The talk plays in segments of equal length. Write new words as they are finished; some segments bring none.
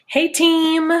Hey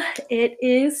team, it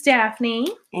is Daphne.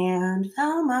 And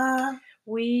Velma.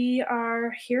 We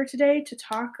are here today to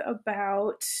talk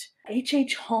about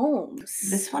H.H. Holmes.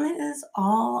 This one is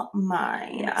all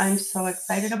mine. Yes. I'm so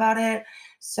excited about it.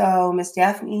 So Miss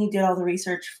Daphne did all the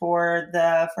research for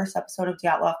the first episode of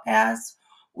Dyatlov Pass,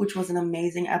 which was an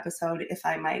amazing episode, if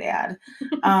I might add.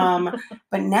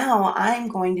 But now I'm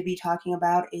going to be talking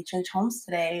about H.H. Holmes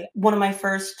today. One of my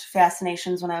first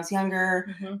fascinations when I was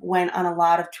younger, went on a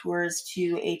lot of tours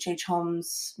to H.H.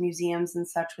 Holmes museums and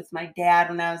such with my dad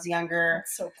when I was younger.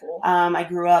 That's so cool. I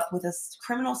grew up with a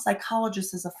criminal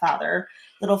psychologist as a father.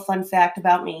 Little fun fact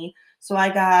about me. So I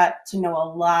got to know a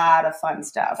lot of fun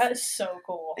stuff. That is so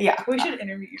cool. Yeah. We should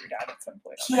interview your dad at some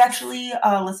point. He actually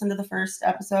listened to the first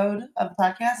episode of the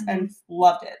podcast and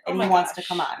loved it. And he wants to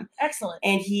come on. Excellent.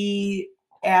 And he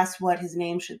asked what his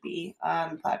name should be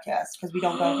on the podcast because we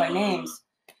don't go by names.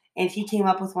 And he came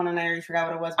up with one, and I already forgot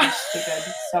what it was, but it's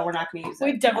stupid, so we're not going to use it.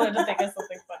 We definitely have to think of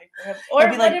something funny for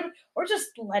him. Or just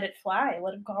let it fly.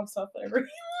 Let him call himself whatever.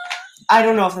 I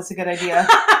don't know if that's a good idea.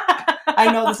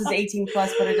 I know this is 18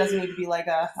 plus, but it doesn't need to be like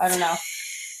I don't know.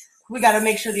 We got to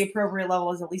make sure the appropriate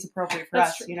level is at least appropriate for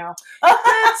us, you know?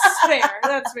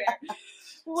 That's fair.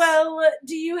 Well,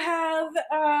 do you have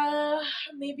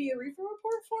maybe a reefer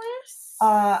report for us?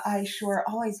 I sure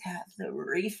always have the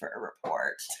reefer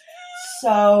report.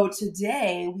 So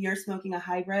today we are smoking a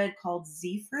hybrid called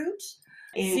Z Fruit.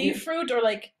 Z Fruit or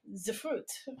like the fruit?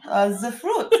 The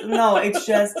fruit. No, it's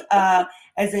just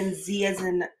as in Z as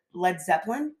in Led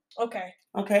Zeppelin.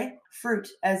 Okay. Fruit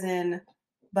as in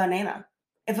banana.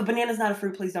 If a banana is not a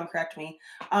fruit, please don't correct me.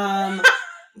 But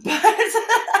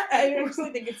I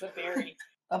actually think it's a berry.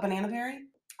 A banana berry?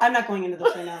 I'm not going into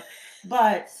this right now.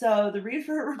 But so the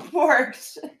reefer report,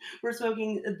 we're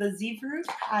smoking the Z Fruit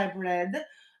hybrid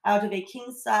out of a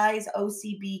king size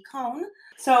OCB cone.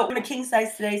 So we're in a king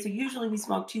size today. So usually we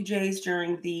smoke 2 J's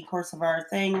during the course of our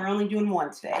thing. We're only doing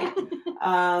 1 today.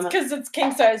 Because it's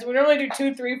king size. We normally do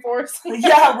 2, 3, 4.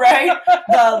 Yeah, right.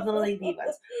 The little AB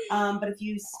ones. But if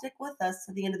you stick with us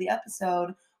to the end of the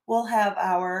episode, we'll have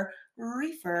our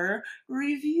reefer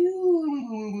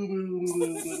review.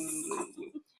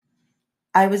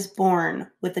 I was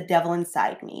born with the devil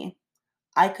inside me.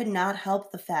 I could not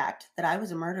help the fact that I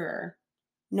was a murderer.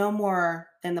 No more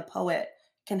than the poet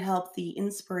can help the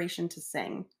inspiration to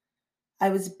sing. I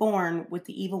was born with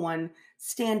the evil one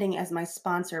standing as my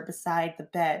sponsor beside the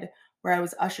bed where I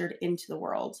was ushered into the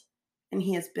world, and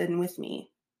he has been with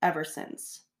me ever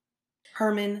since.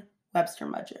 Herman Webster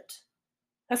Mudgett.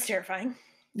 That's terrifying.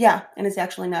 Yeah, and it's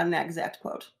actually not an exact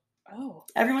quote. Oh.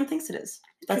 Everyone thinks it is.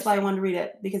 That's why I wanted to read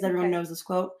it, because everyone knows this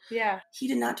quote. Yeah. He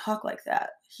did not talk like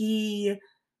that. He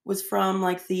was from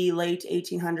like the late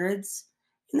 1800s,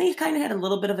 and they kind of had a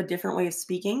little bit of a different way of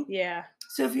speaking. Yeah.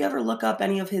 So if you ever look up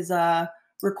any of his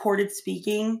recorded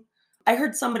speaking, I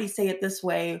heard somebody say it this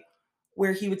way,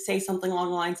 where he would say something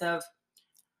along the lines of,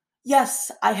 yes,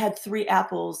 I had 3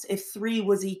 apples. If 3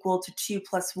 was equal to 2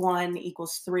 plus 1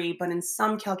 equals 3, but in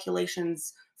some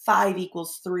calculations, 5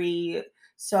 equals 3.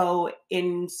 So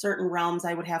in certain realms,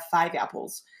 I would have 5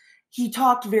 apples. He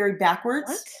talked very backwards.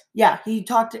 What? Yeah,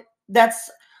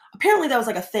 apparently that was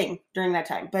like a thing during that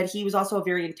time, but he was also a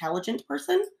very intelligent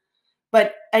person.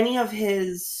 But any of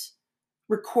his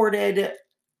recorded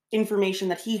information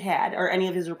that he had, or any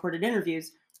of his recorded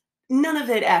interviews, none of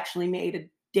it actually made a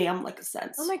damn lick of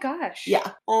sense. Oh my gosh. Yeah.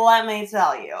 Let me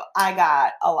tell you, I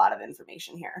got a lot of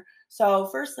information here. So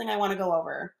first thing I want to go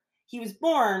over, he was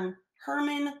born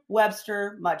Herman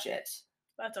Webster Mudgett.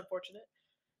 That's unfortunate.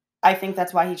 I think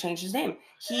that's why he changed his name.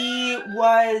 He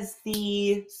was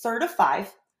the third of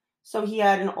 5. So he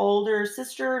had an older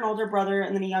sister, an older brother,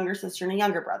 and then a younger sister and a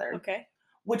younger brother. Okay.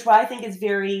 Which what I think is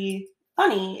very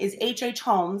funny is H.H.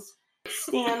 Holmes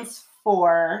stands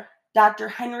for Dr.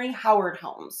 Henry Howard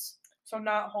Holmes. So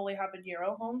not Holy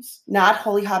Habanero Holmes? Not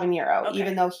Holy Habanero, okay.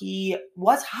 Even though he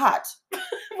was hot.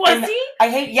 Was he? I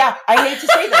hate to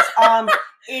say this.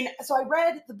 So I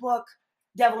read the book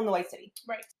Devil in the White City.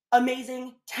 Right.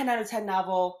 Amazing, 10 out of 10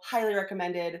 novel, highly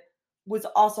recommended, was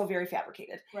also very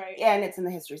fabricated. Right. And it's in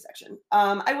the history section.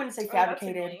 I wouldn't say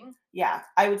fabricated. Yeah,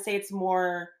 I would say it's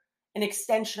more an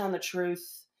extension on the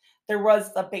truth. There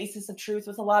was the basis of truth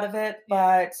with a lot of it,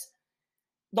 but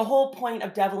the whole point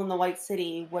of Devil in the White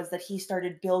City was that he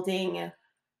started building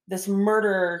this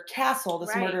murder castle,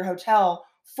 this murder hotel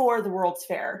for the World's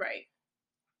Fair. Right.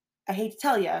 I hate to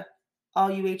tell you,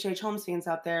 all you H.H. Holmes fans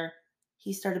out there,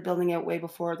 he started building it way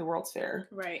before the World's Fair.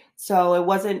 Right. So it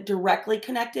wasn't directly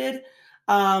connected.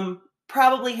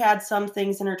 Probably had some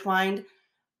things intertwined,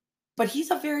 but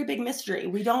he's a very big mystery.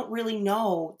 We don't really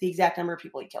know the exact number of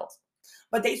people he killed.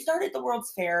 But they started the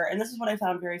World's Fair, and this is what I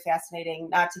found very fascinating,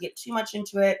 not to get too much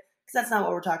into it, because that's not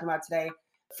what we're talking about today.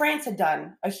 France had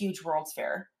done a huge World's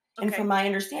Fair. Okay. And from my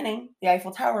understanding, the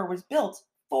Eiffel Tower was built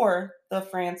for the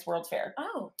France World's Fair.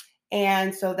 Oh.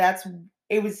 And so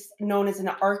it was known as an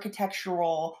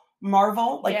architectural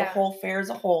marvel, like the whole fair as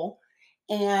a whole.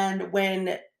 And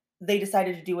when they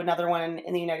decided to do another one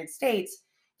in the United States,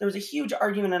 there was a huge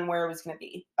argument on where it was going to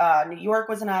be. New York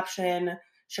was an option,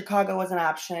 Chicago was an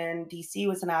option, DC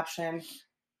was an option.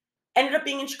 Ended up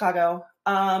being in Chicago.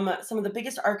 Some of the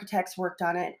biggest architects worked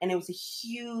on it, and it was a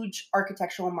huge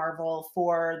architectural marvel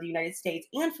for the United States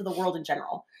and for the world in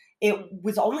general. It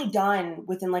was only done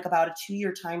within like about a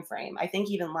 2-year time frame. I think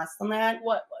even less than that.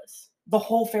 What was? The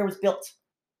whole fair was built.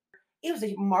 It was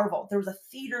a marvel. There was a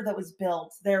theater that was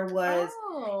built.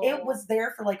 It was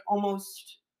there for like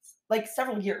almost like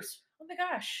several years. Oh my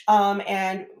gosh.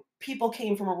 And people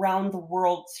came from around the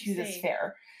world to this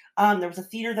fair. There was a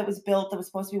theater that was built that was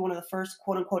supposed to be one of the first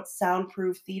quote unquote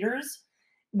soundproof theaters.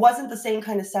 Wasn't the same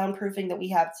kind of soundproofing that we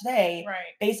have today.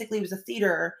 Right. Basically, it was a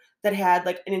theater that had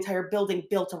like an entire building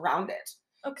built around it.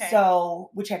 Okay.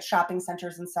 So, which had shopping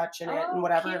centers and such in it and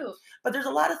whatever. Cute. But there's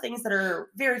a lot of things that are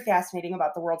very fascinating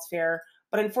about the World's Fair.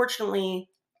 But unfortunately,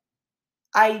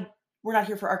 we're not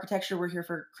here for architecture. We're here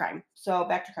for crime. So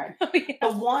back to crime. Oh, yeah.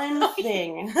 The one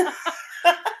thing.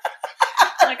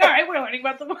 Like, all right, we're learning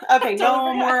about the. Okay,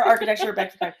 no more architecture.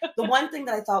 Back to crime. The one thing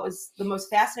that I thought was the most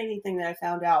fascinating thing that I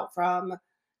found out from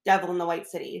Devil in the White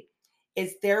City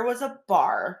is there was a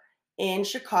bar in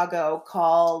Chicago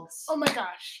called. Oh my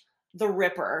gosh. The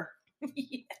Ripper.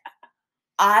 Yeah.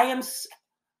 I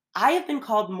have been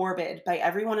called morbid by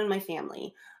everyone in my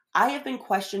family. I have been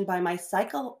questioned by my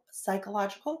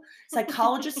psychologist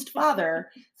father,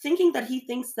 thinking that he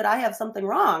thinks that I have something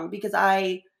wrong because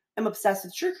I am obsessed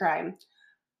with true crime.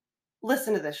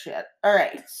 Listen to this shit. All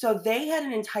right. So they had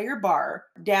an entire bar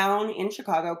down in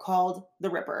Chicago called The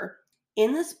Ripper.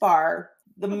 In this bar,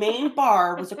 the main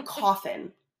bar was a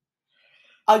coffin.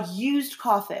 A used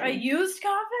coffin. A used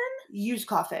coffin? Used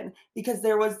coffin. Because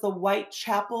there was the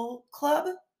Whitechapel Club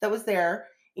that was there.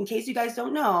 In case you guys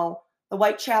don't know, the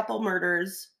Whitechapel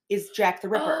murders is Jack the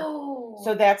Ripper. Oh.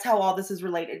 So that's how all this is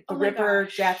related. The Ripper,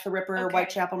 gosh. Jack the Ripper, Okay.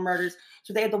 Whitechapel murders.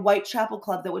 So they had the Whitechapel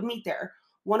Club that would meet there.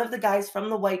 One of the guys from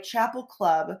the Whitechapel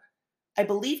Club, I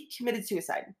believe, committed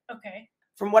suicide. Okay.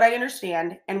 From what I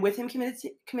understand, and with him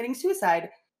committing suicide,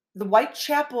 the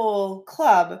Whitechapel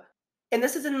Club, and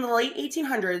this is in the late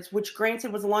 1800s, which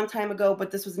granted was a long time ago,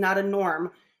 but this was not a norm,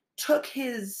 took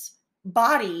his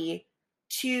body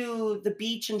to the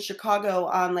beach in Chicago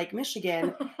on Lake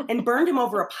Michigan and burned him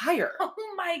over a pyre. Oh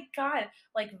my God.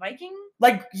 Like Viking?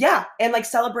 Like, yeah. And like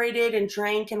celebrated and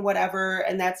drank and whatever.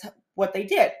 And that's what they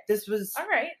did. This was. All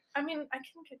right. I mean, I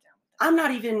can get down with that. I'm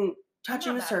not even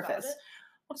touching the surface.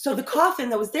 So the coffin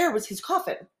that was there was his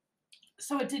coffin.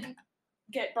 So it didn't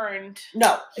get burned.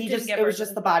 No, it was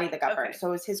just the body that got burned. Okay. So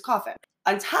it was his coffin.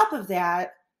 On top of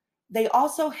that, they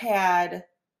also had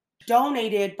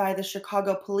donated by the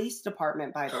Chicago Police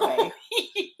Department, by the way.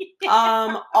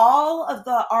 All of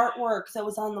the artwork that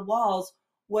was on the walls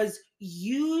was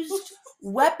used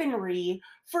weaponry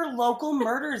for local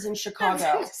murders in Chicago.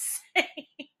 That's insane.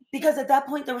 Because at that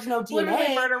point there was no DNA.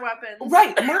 Literally murder weapons.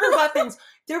 Right, murder weapons.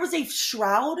 There was a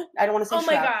shroud. I don't want to say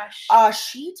shroud. Oh my gosh.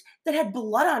 Sheet that had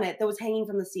blood on it that was hanging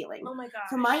from the ceiling. Oh my gosh.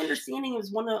 From my understanding, it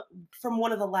was from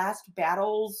one of the last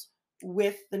battles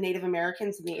with the Native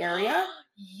Americans in the area.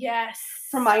 Yes.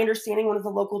 From my understanding, one of the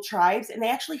local tribes, and they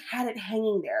actually had it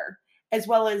hanging there, as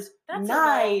well as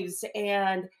knives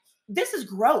and. This is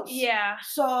gross. Yeah.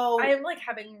 So I'm like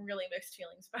having really mixed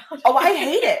feelings about it. Oh, I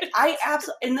hate it. I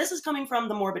absolutely, and this is coming from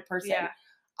the morbid person. Yeah.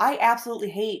 I absolutely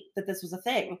hate that this was a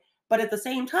thing. But at the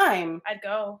same time, I'd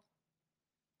go.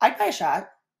 I'd buy a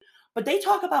shot. But they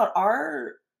talk about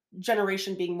our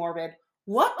generation being morbid.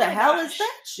 What the hell is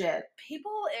that shit?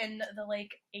 People in the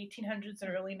like 1800s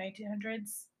and early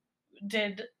 1900s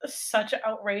did such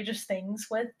outrageous things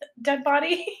with dead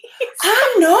bodies.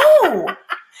 I know.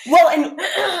 Well, and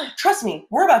trust me,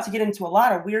 we're about to get into a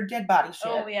lot of weird dead body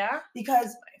shit. Oh, yeah?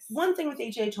 Because one thing with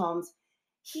H.H. Holmes,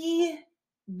 he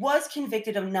was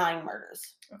convicted of 9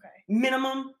 murders. Okay.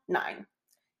 Minimum 9.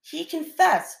 He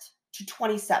confessed to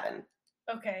 27.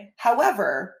 Okay.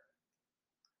 However,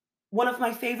 one of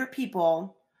my favorite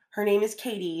people, her name is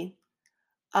Katie.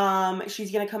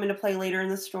 She's going to come into play later in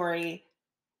the story.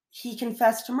 He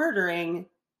confessed to murdering,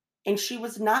 and she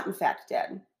was not, in fact,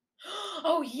 dead.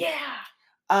 Oh, yeah.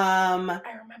 I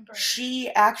remember. She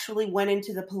actually went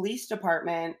into the police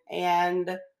department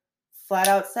and flat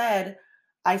out said,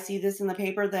 I see this in the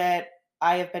paper that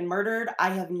I have been murdered.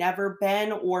 I have never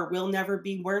been or will never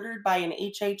be murdered by an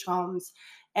H.H. Holmes.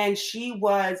 And she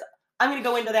was, I'm going to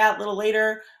go into that a little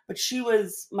later, but she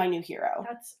was my new hero.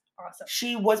 That's awesome.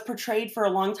 She was portrayed for a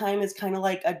long time as kind of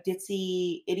like a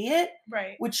ditzy idiot.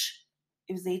 Right. Which,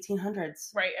 it was the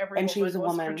 1800s. Right. And she was a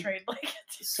woman. Portrayed like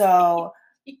a So,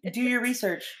 do your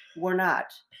research. We're not.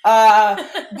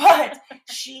 But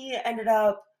she ended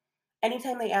up,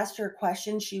 anytime they asked her a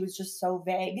question, she was just so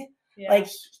vague. Yeah. Like,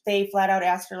 they flat out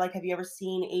asked her, like, have you ever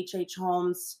seen H.H.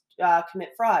 Holmes commit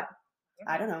fraud?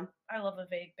 I don't know. I love a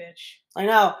vague bitch. I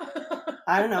know.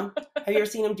 I don't know. Have you ever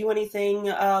seen him do anything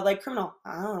like criminal?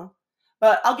 I don't know.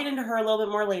 But I'll get into her a little bit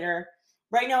more later.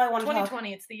 Right now, I want to talk.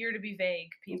 2020, it's the year to be vague,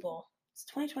 people. It's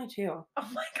 2022. Oh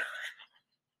my god.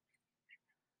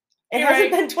 It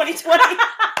hasn't been 2020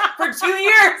 for 2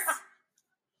 years.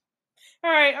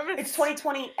 All right. It's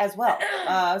 2020 as well.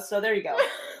 So there you go.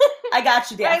 I got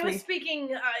you, Daphne. I was speaking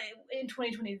in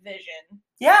 2020 vision.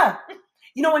 Yeah.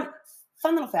 You know,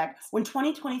 fun little fact, when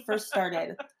 2020 first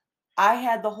started, I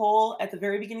had at the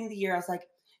very beginning of the year, I was like,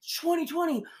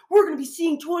 2020, we're going to be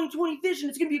seeing 2020 vision.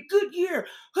 It's going to be a good year.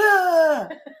 Ah!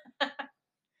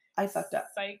 I fucked up.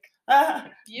 Psych.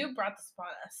 You brought this upon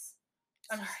us.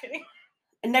 I'm just kidding.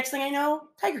 And next thing I know,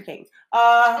 Tiger King.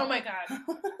 Oh my god.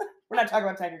 We're not talking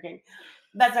about Tiger King.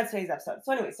 That's not today's episode.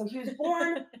 So anyway, so he was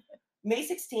born May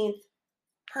 16th,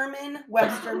 Herman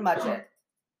Webster Mudgett.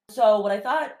 So what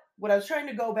I was trying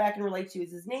to go back and relate to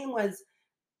is his name was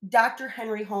Dr.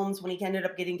 Henry Holmes when he ended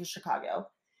up getting to Chicago.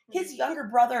 His younger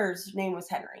brother's name was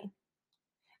Henry.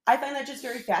 I find that just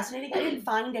very fascinating. I didn't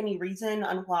find any reason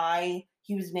on why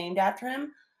he was named after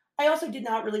him. I also did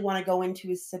not really want to go into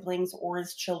his siblings or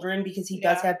his children because he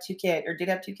did have 2 kids,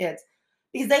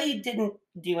 because they didn't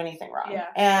do anything wrong. Yeah.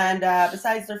 And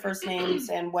besides their first names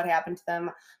and what happened to them,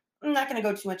 I'm not going to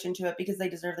go too much into it because they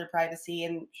deserve their privacy,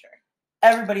 and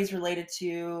everybody's related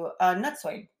to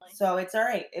Nutsoid. So it's all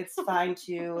right. It's fine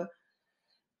to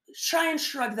try and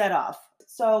shrug that off.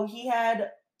 So he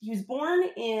was born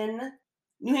in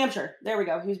New Hampshire. There we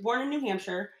go. He was born in New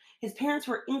Hampshire. His parents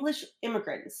were English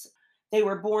immigrants. They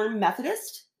were born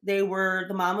Methodist. The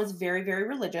mom was very, very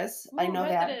religious. Ooh, I know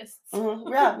Methodists. That.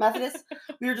 Mm-hmm. Yeah, Methodist.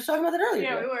 We were just talking about that earlier.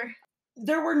 Yeah, we were.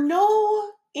 There were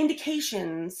no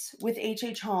indications with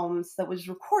H.H. Holmes that was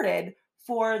recorded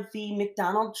for the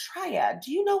McDonald triad.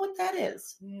 Do you know what that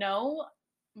is? No,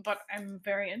 but I'm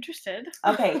very interested.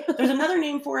 Okay, there's another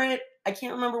name for it. I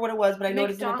can't remember what it was, but I know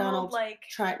it's McDonald.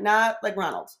 Not like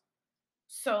Ronald.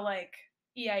 So like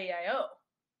E-I-E-I-O.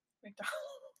 McDonald.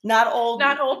 Not old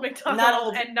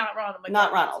McDonald. And not Ronald McDonald.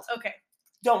 Not Ronald. Okay.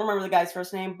 Don't remember the guy's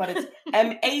first name, but it's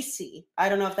M-A-C. I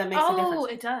don't know if that makes a difference. Oh,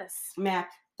 it does.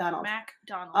 MacDonald.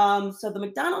 So the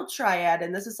McDonald triad,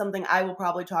 and this is something I will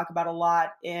probably talk about a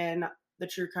lot in the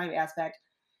true crime aspect.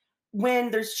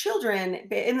 When there's children,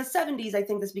 in the 70s, I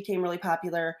think this became really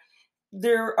popular.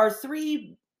 There are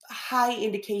 3 high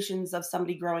indications of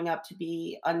somebody growing up to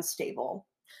be unstable.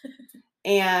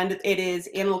 And it is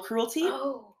animal cruelty,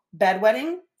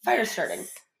 bedwetting, fire starting.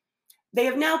 They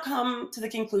have now come to the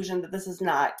conclusion that this is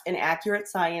not an accurate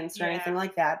science or anything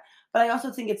like that. But I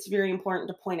also think it's very important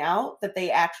to point out that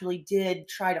they actually did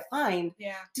try to find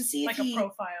to see if a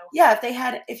profile. Yeah,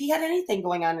 if he had anything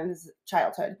going on in his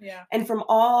childhood. Yeah. And from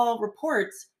all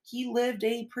reports, he lived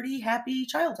a pretty happy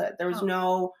childhood. There was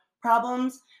no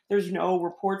problems. There's no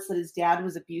reports that his dad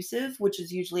was abusive, which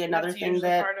is usually another thing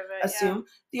that assume. Yeah.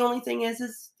 The only thing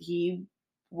is he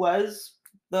was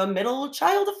the middle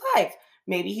child of 5.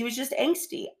 Maybe he was just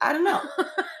angsty. I don't know.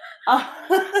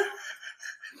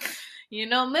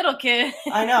 Middle kid.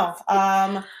 I know.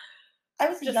 I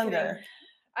was just younger.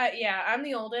 I'm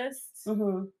the oldest.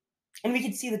 Mm-hmm. And we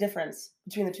could see the difference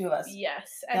between the 2 of us.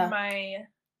 Yes. And my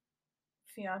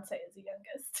fiance is the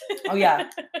youngest. Oh, yeah.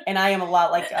 And I am a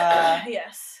lot like...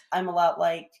 yes. I'm a lot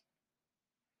like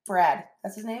Brad.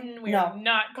 That's his name? We're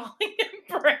not calling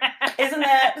him Brad. Isn't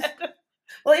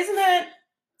that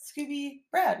Scooby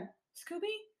Brad?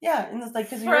 Scooby? Yeah. And it's like...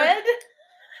 Fred?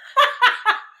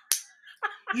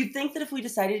 You'd think that if we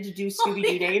decided to do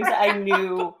Scooby-Doo names, I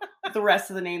knew the rest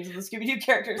of the names of the Scooby-Doo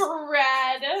characters.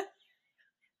 Brad.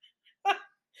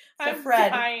 I'm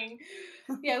Fred. dying.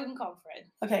 Yeah, we can call him Fred.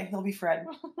 Okay, he'll be Fred.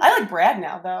 I like Brad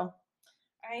now, though.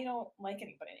 I don't like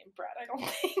anybody named Brad, I don't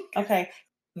think. Okay.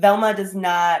 Velma does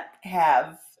not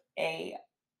have a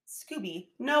Scooby.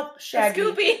 Nope, Shaggy.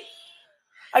 Scooby.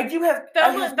 I do have...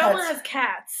 Velma has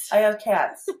cats. I have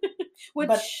cats.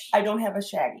 But I don't have a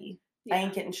Shaggy. Yeah. I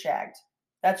ain't getting shagged.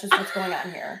 That's just what's going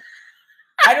on here.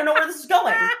 I don't know where this is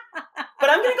going. But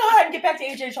I'm going to go ahead and get back to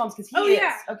H.H. Holmes because he is.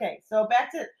 Yeah. Okay, so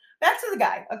back to the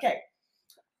guy. Okay.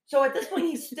 So at this point,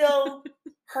 he's still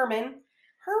Herman.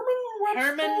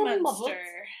 Herman Munster.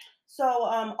 So,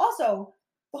 also,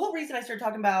 the whole reason I started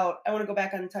talking about, I want to go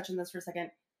back and touch on this for a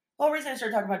second. The whole reason I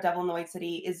started talking about Devil in the White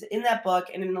City is in that book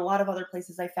and in a lot of other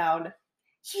places I found,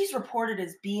 he's reported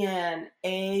as being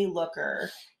a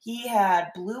looker. He had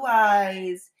blue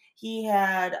eyes. He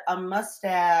had a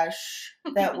mustache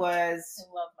that was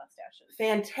I love mustaches.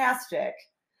 fantastic.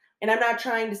 And I'm not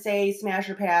trying to say smash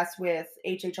or pass with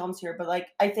H.H. Holmes here, but like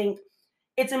I think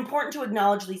it's important to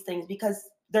acknowledge these things because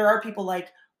there are people like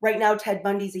right now Ted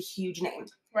Bundy's a huge name.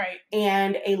 Right.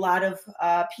 And a lot of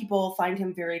people find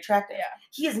him very attractive. Yeah.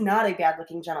 He is not a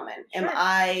bad-looking gentleman. Sure. Am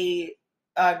I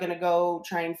going to go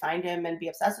try and find him and be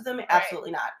obsessed with him? Right.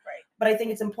 Absolutely not. Right. But I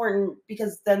think it's important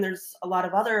because then there's a lot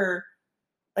of other,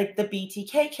 like the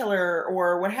BTK killer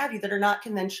or what have you, that are not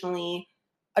conventionally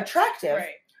attractive.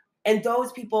 Right. And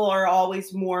those people are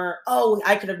always more, oh,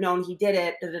 I could have known he did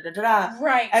it, da-da-da-da-da.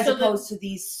 Right. As opposed to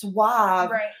these suave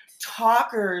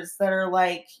talkers that are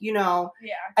like, you know.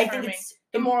 Yeah, I think it's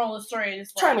the moral of the story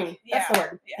is like, charming. That's the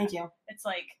word. Yeah. Thank you. It's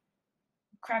like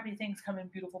crappy things come in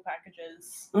beautiful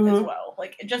packages as well.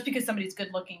 Like just because somebody's good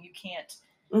looking, you can't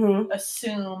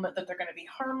assume that they're going to be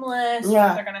harmless or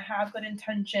that they're going to have good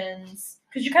intentions,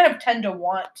 because you kind of tend to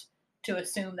want to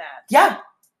assume that. Yeah,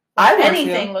 I want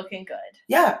anything looking good.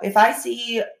 Yeah, if I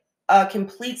see a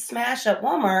complete smash at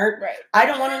Walmart, I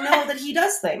don't want to know that he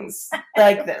does things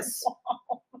like this.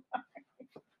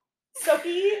 So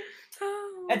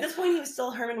at this point, he was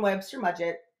still Herman Webster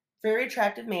Mudgett, very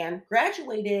attractive man,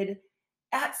 graduated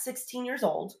at 16 years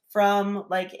old from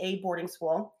like a boarding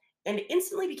school and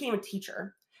instantly became a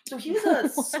teacher. So he was a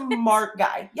smart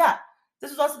guy. Yeah.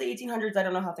 This was also the 1800s. I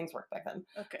don't know how things worked back then.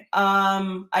 Okay.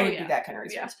 I didn't do that kind of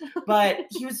research. But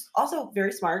he was also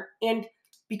very smart. And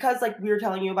because like we were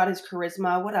telling you about his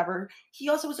charisma, whatever, he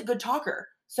also was a good talker.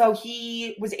 So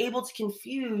he was able to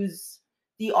confuse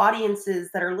the audiences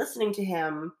that are listening to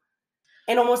him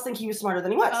and almost think he was smarter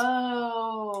than he was.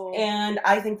 Oh. And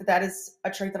I think that that is a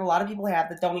trait that a lot of people have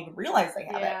that don't even realize they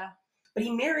have it. But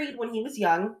he married when he was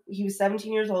young. He was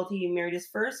 17 years old. He married his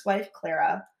first wife,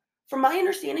 Clara. From my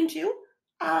understanding, too,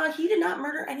 he did not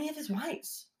murder any of his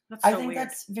wives. I think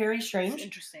that's very strange. That's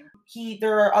interesting.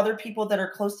 There are other people that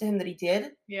are close to him that he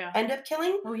did end up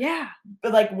killing. Oh, yeah.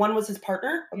 But like one was his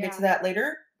partner. I'll get to that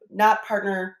later. Not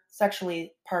partner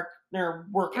sexually, partner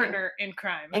working. Partner in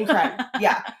crime. In crime,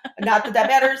 yeah. Not that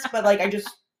matters, but like I just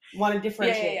want to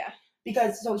differentiate. Yeah.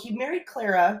 Because so he married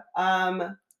Clara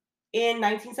in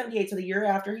 1978, so the year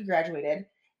after he graduated.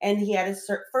 And he had his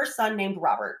first son named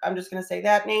Robert. I'm just going to say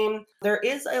that name. There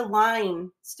is a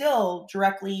line still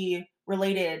directly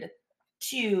related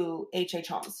to H.H.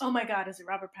 Holmes. Oh my God, is it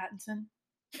Robert Pattinson?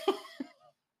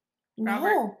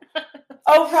 No.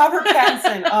 Oh, Robert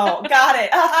Pattinson. Oh, got it.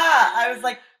 Aha! I was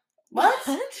like, what?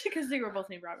 Because they were both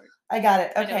named Robert. I got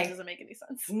it. Okay. I know it doesn't make any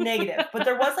sense. Negative. But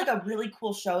there was like a really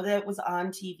cool show that was on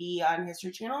TV on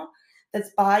History Channel that's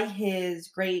by his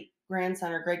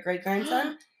great-grandson or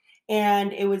great-great-grandson.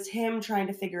 And it was him trying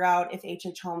to figure out if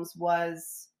H.H. Holmes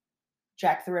was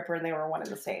Jack the Ripper and they were one and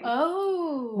the same.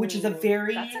 Oh. Which is that's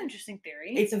an interesting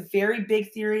theory. It's a very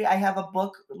big theory. I have a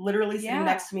book literally sitting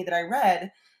next to me that I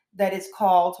read that is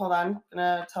called, hold on, I'm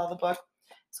going to tell the book.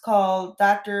 It's called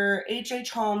Dr.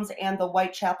 H.H. Holmes and the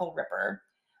Whitechapel Ripper.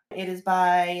 It is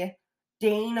by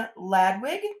Dane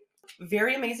Ladwig.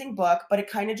 Very amazing book, but it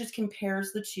kind of just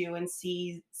compares the two and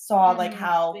saw like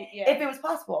how, if it was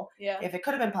possible, if it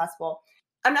could have been possible.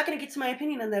 I'm not going to get to my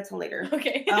opinion on that till later.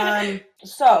 Okay.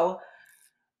 So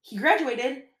he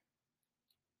graduated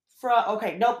let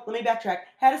me backtrack.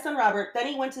 Had a son, Robert. Then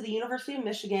he went to the University of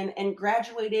Michigan and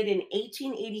graduated in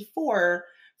 1884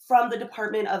 from the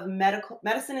Department of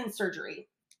Medicine and Surgery.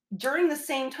 During the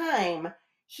same time,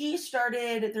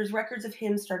 there's records of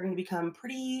him starting to become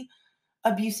pretty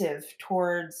abusive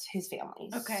towards his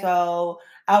family. Okay. So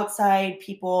outside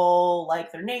people,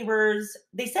 like their neighbors,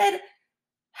 they said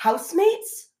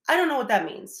housemates. I don't know what that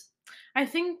means. I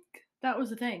think that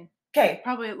was the thing. Okay.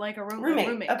 Probably like a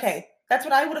roommate. Okay. That's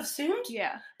what I would have assumed.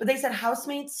 Yeah. But they said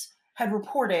housemates had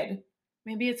reported.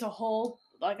 Maybe it's a whole,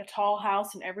 like a tall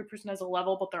house and every person has a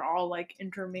level, but they're all like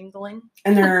intermingling.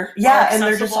 And they're, and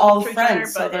they're just all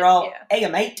friends. So they're all, hey,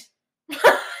 mate.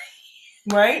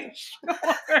 Right?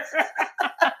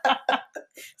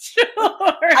 Sure.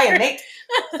 Hey, mate.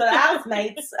 So the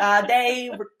housemates,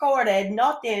 they recorded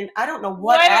nothing. I don't know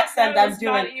what accent I'm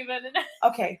doing. Not even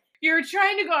okay. You were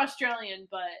trying to go Australian,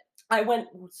 but I went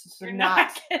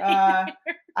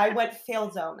I went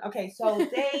fail zone. Okay, so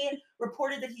they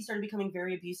reported that he started becoming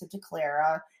very abusive to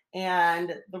Clara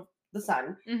and the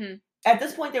son. Mm-hmm. At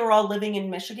this point, they were all living in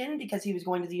Michigan because he was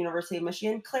going to the University of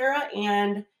Michigan. Clara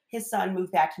and his son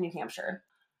moved back to New Hampshire.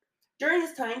 During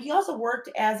this time, he also worked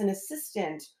as an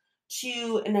assistant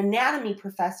to an anatomy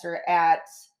professor at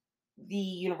the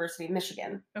University of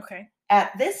Michigan. Okay.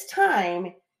 At this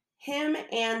time, him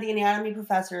and the anatomy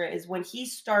professor is when he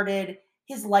started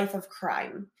his life of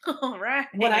crime. All right.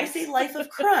 When I say life of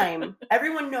crime,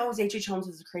 everyone knows H.H. Holmes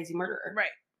was a crazy murderer. Right.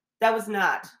 That was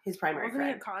not his primary Wasn't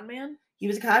crime. he a con man? He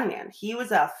was a con man. He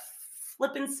was a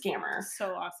flippin' scammer.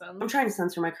 So awesome. I'm trying to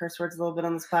censor my curse words a little bit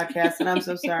on this podcast, and I'm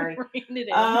so sorry. Rein it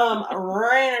in.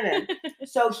 Rein it in.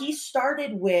 So he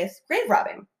started with grave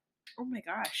robbing. Oh my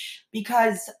gosh.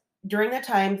 Because during that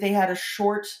time, they had a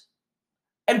short,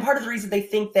 and part of the reason they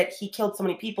think that he killed so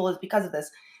many people is because of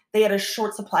this. They had a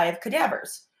short supply of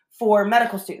cadavers for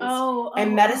medical students.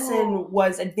 And medicine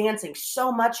was advancing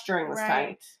so much during this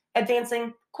time.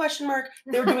 Advancing, ?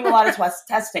 They were doing a lot of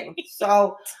testing.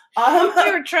 So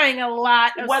they were trying a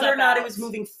lot of whether or not else. It was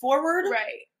moving forward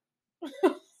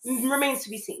remains to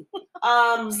be seen.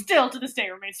 Still to this day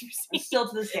remains to be seen. Still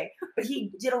to this day. But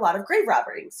he did a lot of grave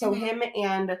robbery. So him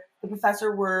and the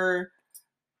professor were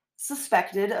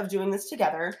suspected of doing this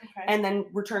together, and then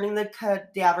returning the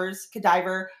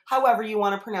cadaver, however you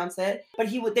want to pronounce it. But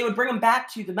they would bring him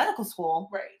back to the medical school,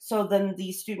 so then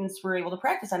the students were able to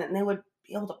practice on it, and they would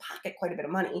be able to pocket quite a bit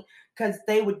of money because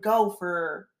they would go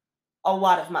for a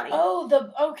lot of money.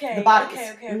 The bodies.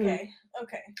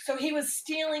 Okay. So he was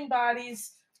stealing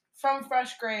bodies from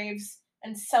fresh graves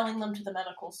and selling them to the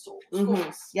medical schools.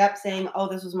 Yep, saying, "Oh,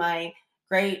 this was my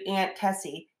great Aunt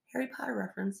Tessie." Harry Potter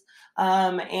reference.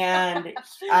 And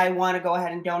I want to go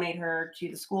ahead and donate her to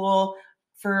the school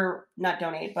for, not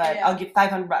donate, but I'll give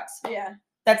 $500. Yeah.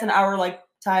 That's an hour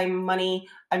lifetime money.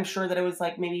 I'm sure that it was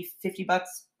maybe $50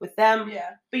 with them. Yeah.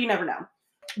 But you never know.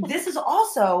 This is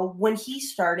also when he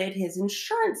started his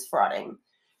insurance frauding.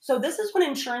 So this is when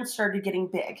insurance started getting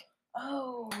big.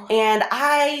 Oh. And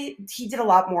he did a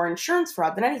lot more insurance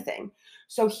fraud than anything.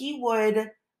 So he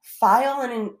would file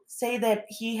and say that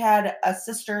he had a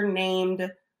sister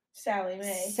named Sally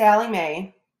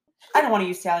Mae. I don't want to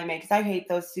use Sally Mae because I hate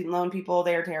those student loan people.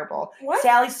 They are terrible. What?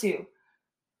 Sally Sue.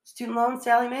 Student loan,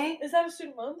 Sally Mae? Is that a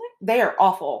student loan thing? They are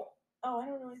awful. Oh, I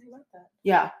don't know anything about that.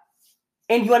 Yeah.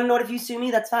 And you want to know what if you sue me?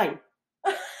 That's fine.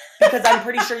 Because I'm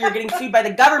pretty sure you're getting sued by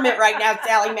the government right now,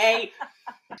 Sally Mae.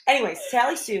 Anyway,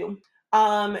 Sally Sue.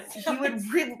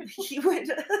 He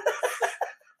would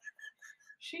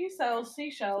She sells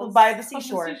seashells by the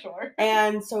seashore.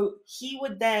 And so he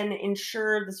would then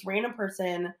insure this random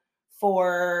person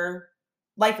for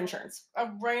life insurance. A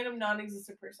random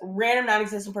non-existent person.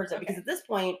 Because at this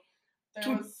point,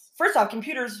 first off,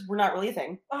 computers were not really a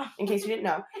thing, in case you didn't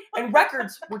know. And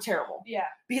records were terrible. Yeah.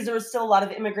 Because there was still a lot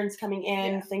of immigrants coming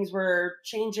in. Yeah. Things were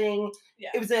changing. Yeah.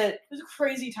 It was a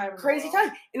crazy time. And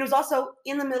it was also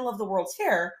in the middle of the World's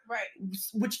Fair. Right.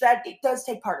 Which it does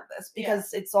take part of this.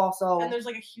 Because it's also... And there's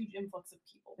a huge influx of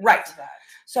people. Right.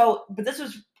 So, but this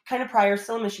was kind of prior,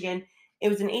 still in Michigan. It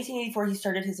was in 1884 he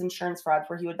started his insurance frauds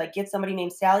where he would get somebody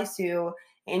named Sally Sue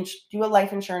and do a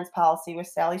life insurance policy with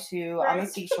Sally Sue on the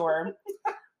seashore.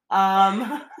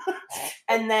 And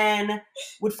then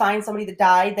would find somebody that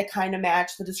died that kind of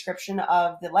matched the description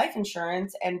of the life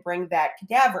insurance and bring that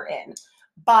cadaver in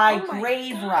by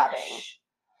grave robbing.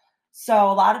 So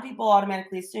a lot of people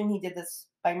automatically assume he did this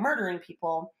by murdering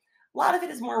people. A lot of it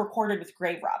is more recorded with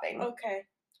grave robbing. Okay.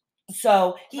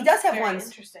 So he does have ones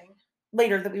interesting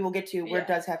later that we will get to where it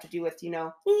does have to do with,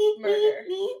 murder.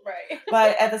 Right.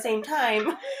 But at the same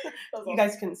time, you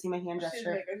guys couldn't see my hand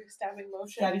gesture. Like a stabbing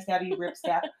motion. Stabby, rip,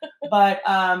 stab. But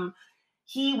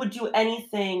he would do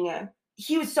anything.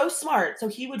 He was so smart, so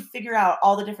he would figure out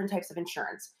all the different types of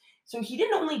insurance. So he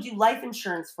didn't only do life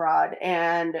insurance fraud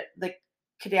and the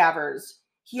cadavers.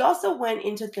 He also went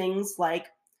into things like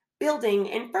building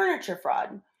and furniture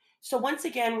fraud. So once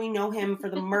again, we know him for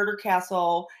the murder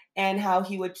castle and how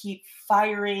he would keep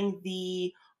firing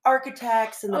the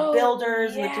architects and the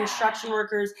builders and the construction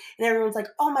workers. And everyone's like,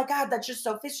 oh my God, that's just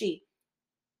so fishy.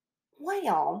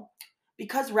 Well,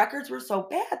 because records were so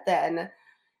bad then,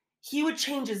 he would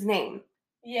change his name.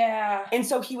 Yeah. And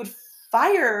so he would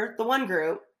fire the one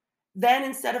group. Then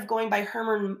instead of going by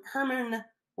Herman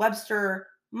Webster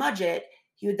Mudgett,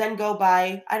 he would then go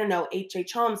by, I don't know,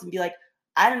 H.H. Holmes and be like,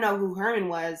 I don't know who Herman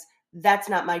was. That's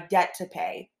not my debt to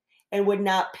pay. And would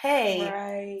not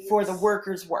pay for the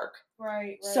workers' work.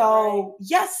 Right. So,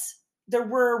 yes, there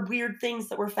were weird things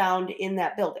that were found in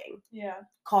that building. Yeah.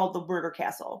 Called the murder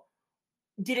castle.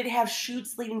 Did it have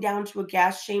chutes leading down to a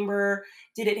gas chamber?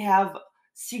 Did it have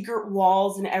secret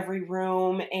walls in every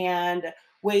room and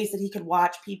ways that he could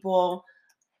watch people?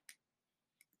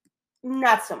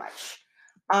 Not so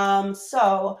much.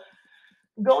 So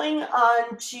Going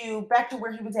on to back to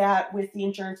where he was at with the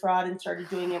insurance fraud and started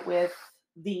doing it with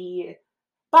the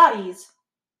bodies.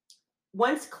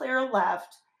 Once Clara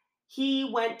left, he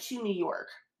went to New York.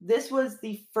 This was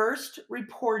the first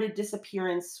reported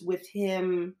disappearance with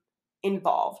him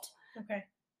involved. Okay.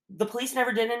 The police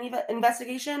never did any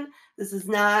investigation. This is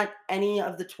not any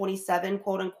of the 27,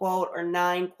 quote unquote, or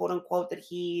 9, quote unquote, that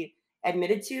he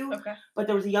admitted to. Okay. But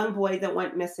there was a young boy that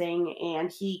went missing, and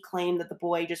he claimed that the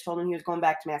boy just told him he was going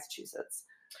back to Massachusetts.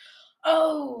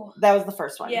 Oh. That was the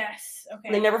first one. Yes.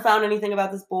 Okay. They never found anything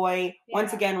about this boy. Yeah.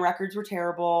 Once again, records were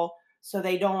terrible, so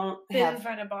they didn't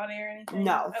find a body or anything?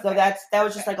 No. Okay. So that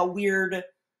was just like a weird...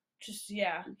 Just,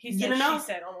 yeah. He you said, know, she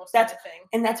said almost that's, anything.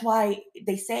 And that's why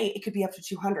they say it could be up to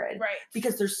 200. Right.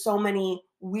 Because there's so many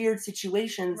weird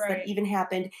situations Right. that even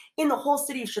happened in the whole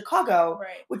city of Chicago.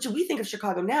 Right. Which, if we think of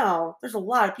Chicago now, there's a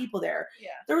lot of people there. Yeah.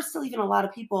 There was still even a lot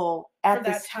of people at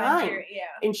this time period,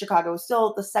 yeah. in Chicago.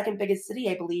 Still the second biggest city,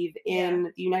 I believe,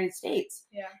 in the United States.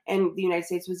 Yeah. And the United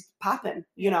States was popping,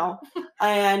 you know.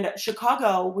 And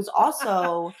Chicago was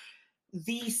also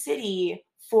the city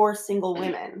for single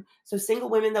women. So single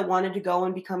women that wanted to go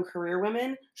and become career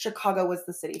women, Chicago was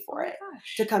the city for it.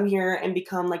 To come here and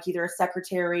become like either a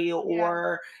secretary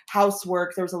or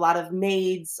housework. There was a lot of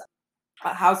maids,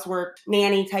 housework,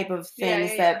 nanny type of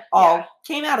things that all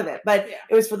came out of it. But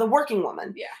it was for the working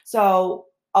woman. Yeah. So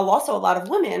also a lot of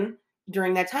women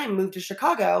during that time moved to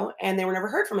Chicago and they were never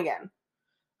heard from again.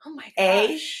 Oh my gosh.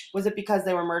 A, was it because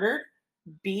they were murdered?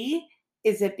 B,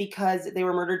 is it because they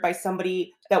were murdered by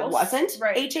somebody that wasn't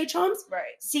H.H. Holmes?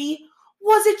 Right. C,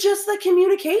 was it just the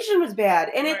communication was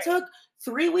bad? And it took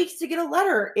 3 weeks to get a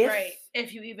letter.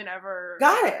 If you even ever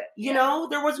got it. You know,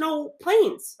 there was no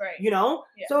planes. Right. You know?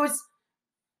 Yeah. So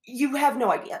you have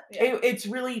no idea. Yeah. It's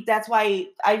really, that's why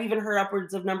I've even heard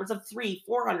upwards of numbers of 300-400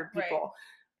 people. Right.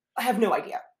 I have no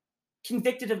idea.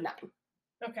 Convicted of 9.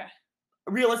 Okay.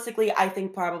 Realistically, I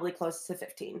think probably close to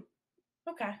 15.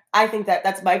 Okay. I think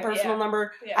that's my personal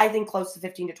number. Yeah. I think close to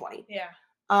 15 to 20.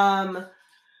 Yeah.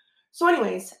 So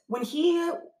anyways, when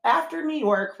after New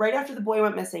York, right after the boy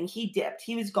went missing, he dipped.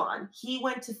 He was gone. He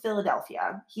went to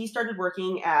Philadelphia. He started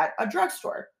working at a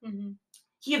drugstore. Mm-hmm.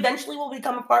 He eventually will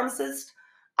become a pharmacist.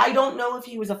 I don't know if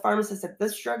he was a pharmacist at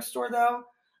this drugstore though.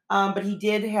 But he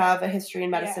did have a history in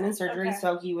medicine and surgery.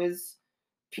 So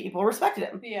people respected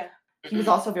him. Yeah. He was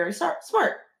also very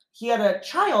smart. He had a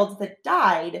child that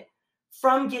died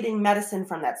from getting medicine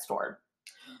from that store.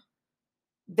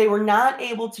 They were not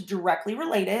able to directly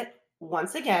relate it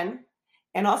once again.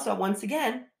 And also, once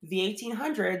again, the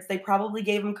 1800s, they probably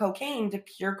gave him cocaine to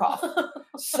cure cough.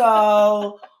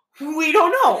 So we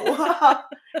don't know.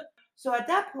 So at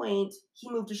that point,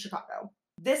 he moved to Chicago.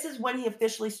 This is when he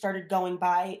officially started going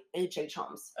by H.H.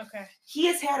 Holmes. Okay. He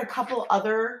has had a couple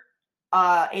other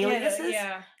aliases.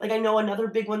 Yeah. Like I know another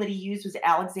big one that he used was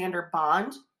Alexander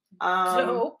Bond.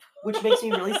 Which makes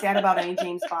me really sad about any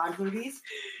James Bond movies.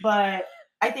 But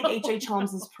I think H.H.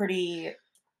 Holmes is pretty.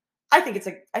 I think it's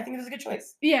a good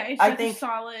choice. Yeah, I think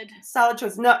solid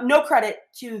choice. No credit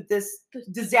to this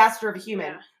disaster of a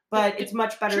human, but it's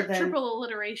much better than triple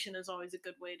alliteration is always a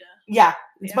good way to. Yeah,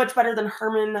 it's much better than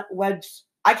Herman Webster.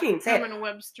 I can't even say Herman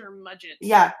Webster Mudgett.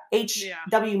 Yeah,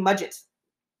 H.W. Mudgett.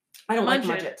 I don't like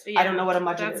Mudgett. Yeah, I don't know what a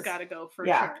Mudgett is. That's got to go for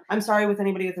sure. I'm sorry with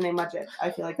anybody with the name Mudgett.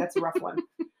 I feel like that's a rough one.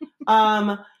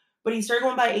 But he started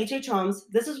going by H.H. Holmes.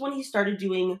 This is when he started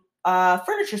doing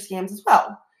furniture scams as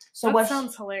well. So that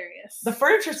sounds hilarious. The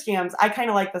furniture scams, I kind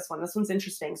of like this one. This one's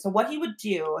interesting. So what he would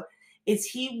do is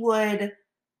he would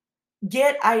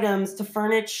get items to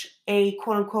furnish a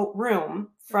quote-unquote room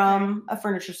from a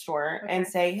furniture store and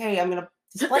say, hey, I'm going to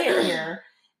display it here.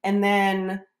 And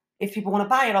then if people want to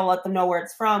buy it, I'll let them know where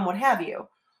it's from, what have you.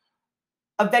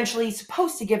 Eventually, he's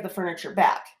supposed to give the furniture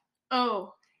back.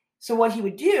 Oh. So what he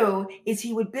would do is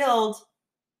he would build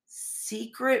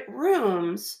secret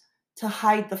rooms to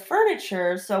hide the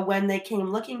furniture. So when they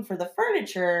came looking for the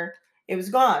furniture, it was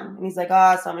gone. And he's like,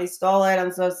 somebody stole it.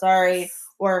 I'm so sorry.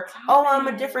 Or, I'm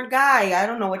a different guy. I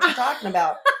don't know what you're talking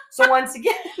about. So once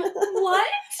again. What?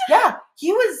 Yeah.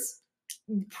 He was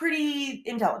pretty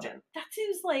intelligent. That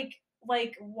seems like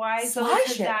why go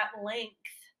to that length?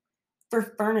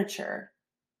 For furniture.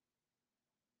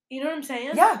 You know what I'm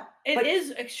saying? Yeah. It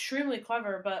is extremely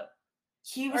clever, but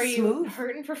he was you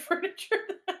hurting for furniture?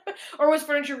 Or was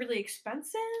furniture really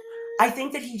expensive? I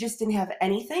think that he just didn't have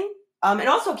anything. And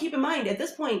also keep in mind, at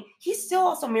this point, he's still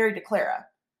also married to Clara.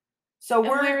 So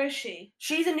where is she?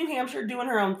 She's in New Hampshire doing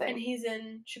her own thing. And he's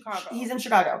in Chicago. He's in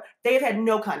Chicago. They have had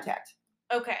no contact.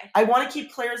 Okay. I want to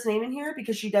keep Clara's name in here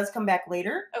because she does come back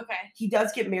later. Okay. He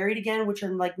does get married again, which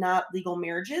are like not legal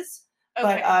marriages.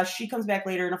 Okay. But she comes back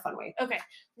later in a fun way. Okay.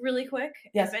 Really quick.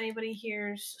 Yes. If anybody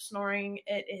hears snoring,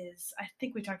 it is, I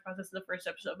think we talked about this in the first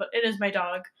episode, but it is my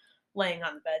dog laying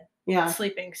on the bed,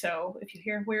 sleeping. So if you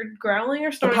hear weird growling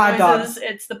or snoring noises,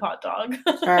 it's the pod dog.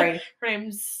 Sorry. Her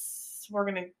name's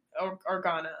Organa,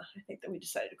 I think that we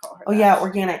decided to call her that. Yeah,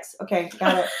 organics. Okay,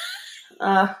 got it.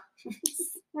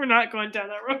 We're not going down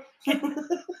that road.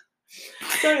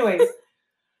 So anyways,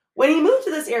 when he moved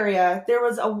to this area, there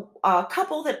was a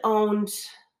couple that owned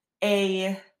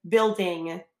a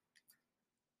building.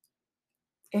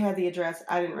 It had the address.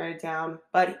 I didn't write it down.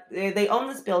 But they owned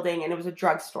this building, and it was a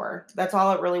drugstore. That's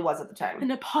all it really was at the time.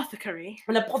 An apothecary.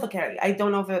 An apothecary. I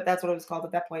don't know if that's what it was called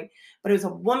at that point. But it was a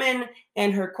woman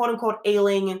and her quote-unquote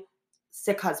ailing,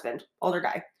 sick husband. Older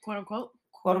guy. Quote-unquote?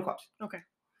 Quote-unquote. Okay.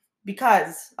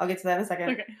 Because, I'll get to that in a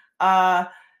second. Okay.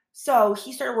 So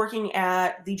he started working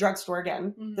at the drugstore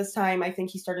again. Mm-hmm. This time, I think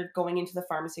he started going into the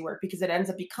pharmacy work because it ends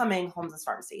up becoming Holmes'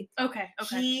 pharmacy. Okay.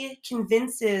 He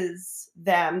convinces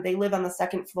them, they live on the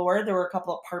second floor. There were a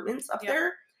couple apartments up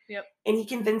there. Yep. And he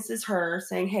convinces her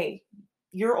saying, hey,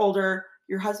 you're older,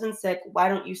 your husband's sick, why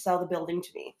don't you sell the building to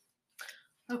me?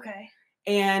 Okay.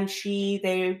 And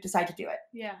they decide to do it.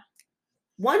 Yeah.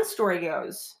 One story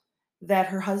goes that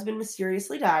her husband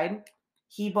mysteriously died.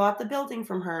 He bought the building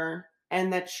from her.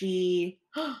 And that she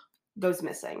goes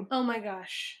missing. Oh my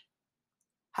gosh.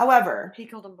 However, he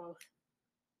killed them both.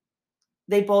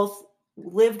 They both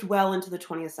lived well into the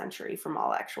 20th century from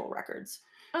all actual records.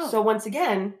 Oh. So once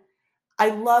again, I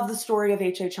love the story of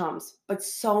H.H. Holmes, but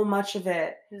so much of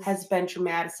it has been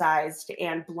dramatized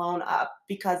and blown up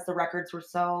because the records were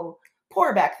so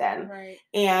poor back then. Right.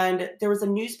 And there was a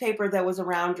newspaper that was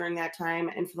around during that time,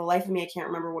 and for the life of me, I can't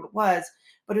remember what it was,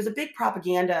 but it was a big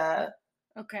propaganda.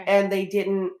 Okay. And they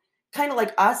didn't, kind of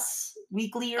like Us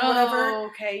Weekly or whatever. Oh,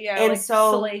 okay, yeah. And like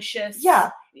so salacious. Yeah.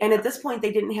 And at this point,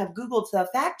 they didn't have Google to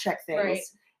fact check things. Right.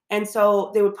 And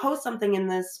so they would post something in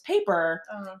this paper,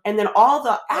 and then all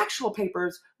the actual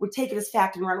papers would take it as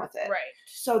fact and run with it. Right.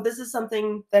 So this is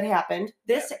something that happened.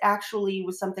 This actually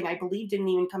was something I believe didn't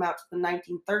even come out to the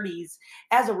 1930s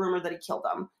as a rumor that he killed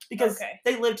them because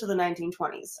they lived to the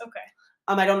 1920s. Okay.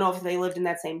 I don't know if they lived in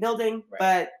that same building,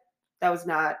 but that was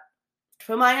not.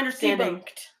 From my understanding,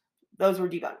 those were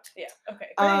debunked. Yeah. Okay.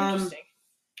 Very interesting.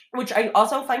 Which I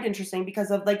also find interesting because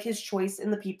of like his choice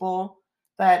in the people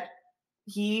that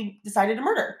he decided to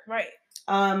murder. Right.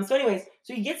 So anyways,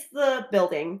 so he gets the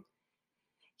building.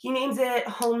 He names it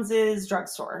Holmes's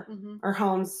drugstore or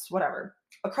Holmes, whatever.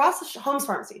 Across the Holmes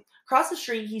Pharmacy. Across the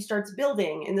street, he starts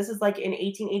building, and this is like in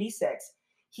 1886.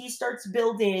 He starts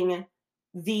building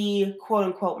the quote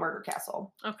unquote murder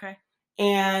castle. Okay.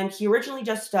 And he originally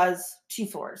just does 2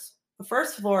 floors. The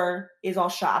first floor is all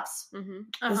shops.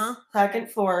 The second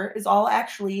floor is all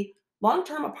actually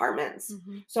long-term apartments.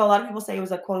 So a lot of people say it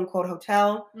was a quote-unquote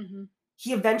hotel.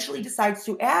 He eventually decides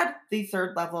to add the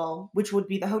 3rd level, which would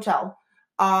be the hotel.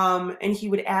 And he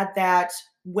would add that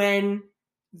when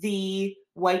the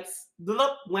World's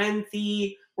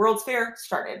Fair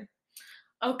started.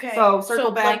 Okay. So circle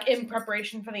back. Like in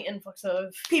preparation for the influx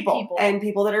of people and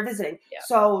people that are visiting. Yeah.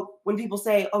 So when people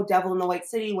say, oh, Devil in the White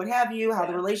City, what have you, how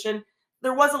the relation,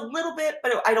 there was a little bit,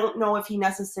 but I don't know if he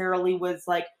necessarily was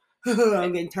like,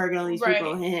 I'm getting targeted on these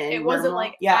people. It wasn't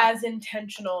like as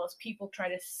intentional as people try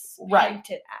to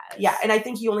paint it as. Yeah. And I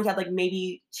think he only had like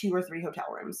maybe 2 or 3 hotel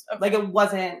rooms. Okay. Like it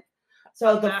wasn't.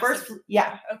 So the first,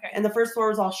 Okay. And the first floor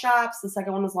was all shops. The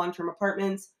second one was long-term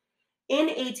apartments. In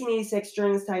 1886,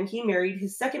 during this time, he married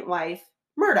his second wife,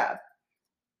 Murda.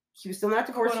 He was still not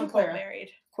divorced from Clara.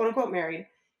 Quote unquote married.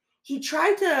 He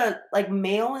tried to like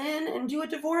mail in and do a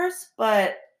divorce,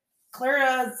 but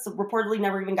Clara reportedly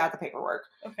never even got the paperwork.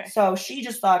 Okay. So she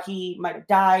just thought he might have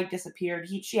died, disappeared.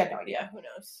 She had no idea. Yeah, who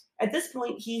knows? At this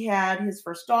point, he had his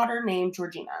first daughter named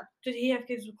Georgina. Did he have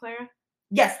kids with Clara?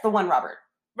 Yes, the one Robert.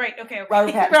 Right. Okay.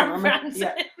 Robert Pattinson.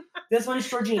 Yeah. This one's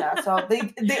Georgina. So they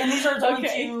and these are only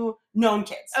 2 known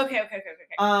kids. Okay.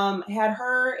 Had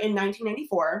her in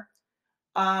 1994.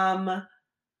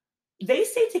 They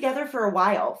stayed together for a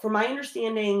while. From my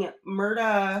understanding,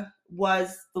 Murda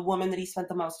was the woman that he spent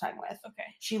the most time with. Okay.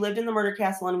 She lived in the murder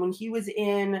castle, and when he was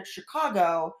in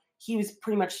Chicago, he was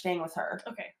pretty much staying with her.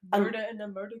 Okay. Murda in the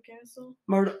murder castle?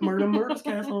 Murda's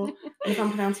castle. And if I'm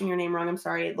pronouncing your name wrong, I'm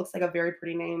sorry. It looks like a very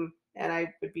pretty name, and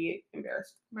I would be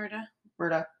embarrassed. Murda.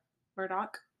 Murdoch.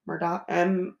 Myrta. Myrta.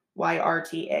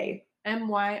 Myrta.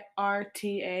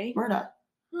 Murda.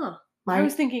 Huh. I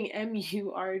was thinking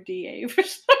Murda for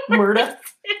some Murda.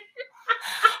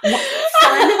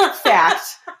 Fun fact.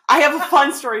 I have a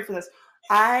fun story for this.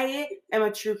 I am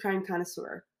a true crime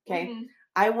connoisseur. Okay.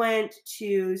 I went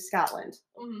to Scotland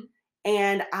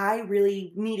And I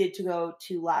really needed to go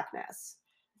to Loch Ness.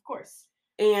 Of course.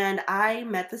 And I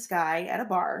met this guy at a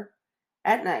bar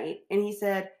at night, and he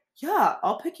said, yeah,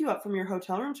 I'll pick you up from your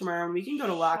hotel room tomorrow, and we can go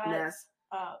to Loch Ness.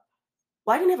 Up.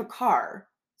 Well, I didn't have a car,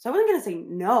 so I wasn't going to say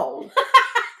no.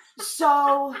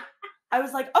 So I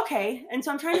was like, okay. And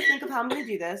so I'm trying to think of how I'm going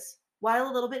to do this while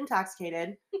a little bit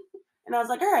intoxicated. And I was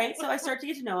like, all right. So I start to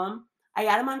get to know him. I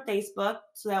add him on Facebook,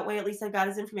 so that way at least I got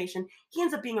his information. He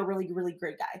ends up being a really, really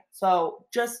great guy. So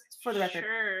just for the record.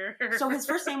 Sure. So his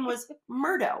first name was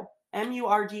Murdo.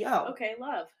 Murdo. Okay,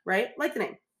 love. Right? Like the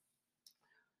name.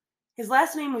 His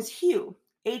last name was Hugh.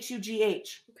 Hugh.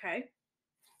 Okay.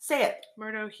 Say it.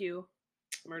 Murdo Hugh.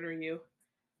 Murder you.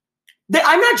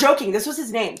 I'm not joking. This was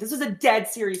his name. This was a dead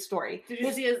serious story. Did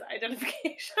you see his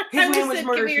identification? His name was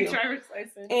Murder Hugh. Give me your driver's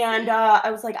license. And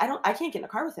I was like, I can't get in the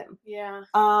car with him. Yeah.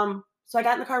 So I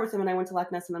got in the car with him and I went to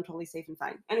Loch Ness and I'm totally safe and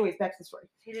fine. Anyways, back to the story.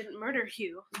 He didn't murder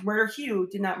Hugh. Murder Hugh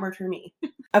did not murder me.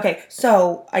 Okay,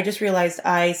 so I just realized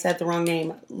I said the wrong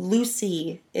name.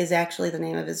 Lucy is actually the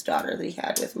name of his daughter that he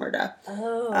had with Murda.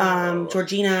 Oh.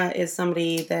 Georgina is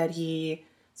somebody that he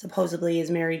supposedly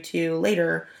is married to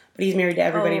later, but he's married to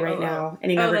everybody now, and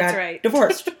he never got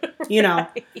divorced. You know.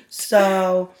 Right.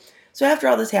 So after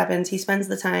all this happens, he spends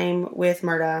the time with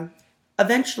Murda.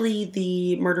 Eventually,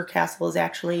 the murder castle is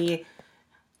actually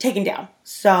taken down.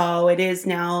 So it is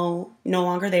now no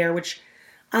longer there, which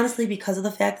honestly, because of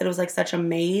the fact that it was like such a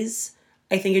maze,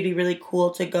 I think it'd be really cool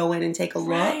to go in and take a look.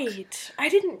 Right. I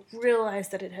didn't realize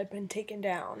that it had been taken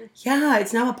down. Yeah,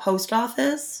 it's now a post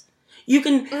office. You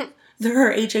can, there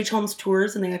are H.H. Holmes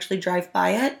tours and they actually drive by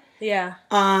it. Yeah.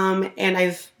 And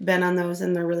I've been on those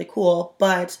and they're really cool,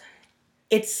 but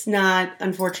it's not,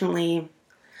 unfortunately,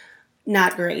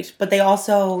 not great. But they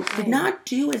also did not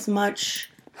do as much.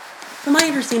 From my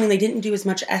understanding, they didn't do as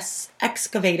much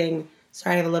excavating.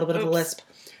 Sorry, I have a little bit of a lisp.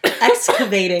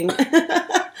 Excavating.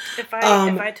 If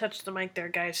I touch the mic there,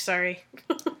 guys, sorry.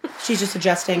 She's just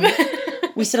adjusting.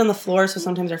 We sit on the floor, so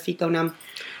sometimes our feet go numb.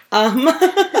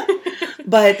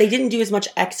 But they didn't do as much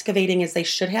excavating as they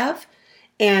should have.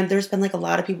 And there's been like a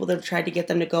lot of people that have tried to get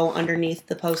them to go underneath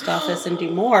the post office and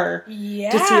do more. Yeah.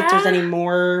 To see if there's any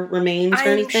more remains or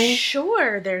anything. I'm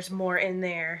sure there's more in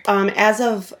there. As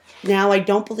of now, I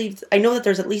know that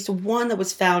there's at least one that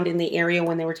was found in the area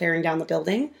when they were tearing down the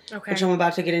building. Okay. Which I'm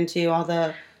about to get into all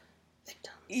the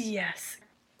victims. Yes.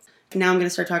 Now I'm going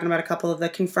to start talking about a couple of the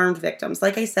confirmed victims.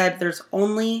 Like I said, there's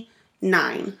only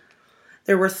 9.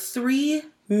 There were 3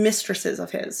 mistresses of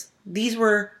his. These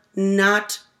were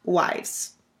not wives.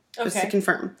 Just to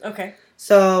confirm. Okay.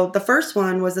 So the first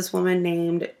one was this woman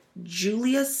named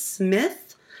Julia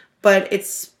Smith, but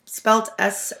it's spelled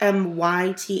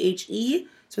Smythe.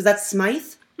 So is that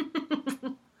Smythe?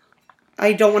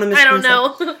 I don't want to mispronounce. I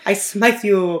don't know. I smythe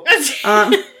you.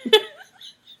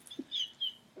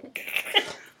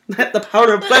 That the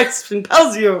power of life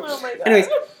compels you. Oh my God. Anyways,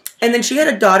 and then she had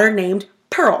a daughter named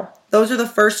Pearl. Those are the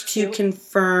first 2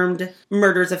 confirmed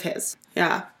murders of his.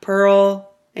 Yeah, Pearl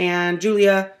and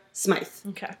Julia Smythe.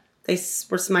 Okay. They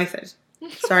were smithed.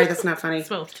 Sorry, that's not funny.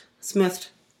 Smoothed.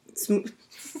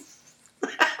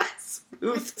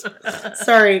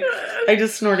 Sorry, I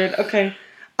just snorted. Okay.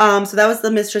 So that was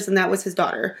the mistress and that was his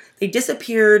daughter. They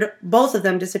disappeared. Both of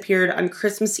them disappeared on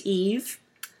Christmas Eve.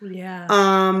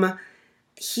 Yeah.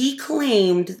 He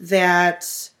claimed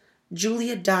that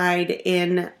Julia died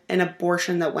in an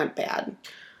abortion that went bad.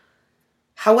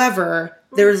 However,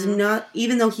 there's not,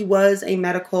 even though he was a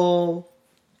medical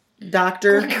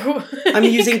doctor, I'm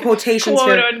using quotations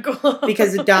here unquote.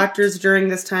 Because the doctors during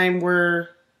this time were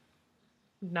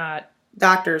not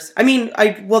doctors. I mean,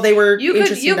 they were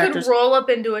interesting doctors. You could roll up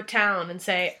into a town and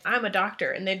say, I'm a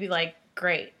doctor, and they'd be like,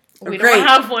 great. We don't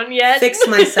have one yet. Fix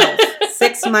myself.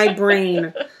 Fix my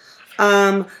brain.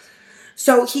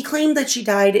 So he claimed that she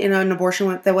died in an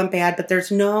abortion that went bad, but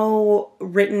there's no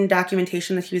written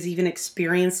documentation that he was even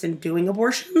experienced in doing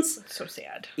abortions. That's so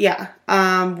sad. Yeah.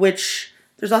 Which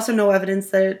there's also no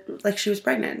evidence that she was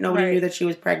pregnant. Nobody knew that she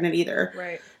was pregnant either.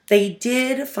 Right. They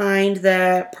did find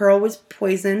that Pearl was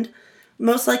poisoned,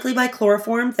 most likely by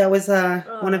chloroform. That was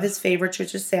one of his favorites,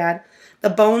 which is sad.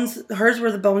 Hers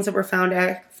were the bones that were found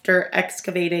after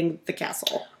excavating the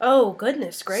castle. Oh,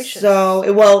 goodness gracious.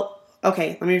 So,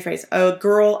 okay, let me rephrase. A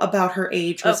girl about her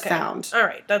age was found. All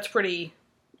right, that's pretty,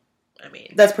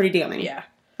 that's pretty damning. Yeah.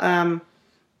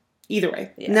 Either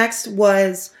way. Yeah. Next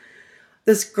was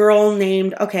this girl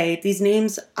named, these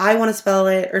names, I want to spell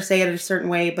it or say it a certain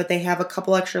way, but they have a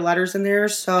couple extra letters in there,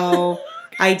 so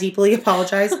I deeply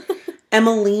apologize.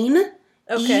 Emmeline.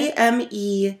 Okay.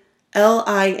 Emeline.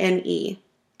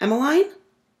 Emmeline?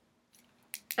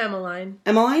 Emmeline.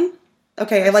 Emmeline?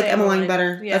 Okay, I like Emmeline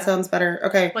better. Yeah. That sounds better.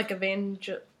 Okay. Like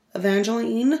Evangeline?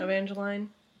 Evangeline?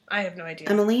 I have no idea.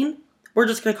 Emmeline? We're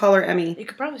just going to call her Emmy. You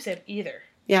could probably say either.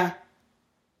 Yeah.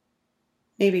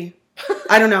 Maybe.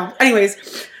 I don't know.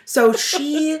 Anyways, so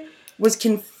she was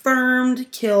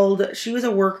confirmed killed. She was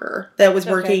a worker that was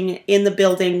working in the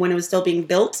building when it was still being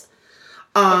built.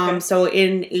 So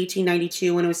in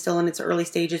 1892, when it was still in its early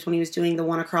stages, when he was doing the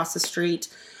one across the street,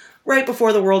 right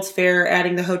before the World's Fair,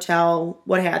 adding the hotel,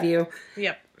 what have you.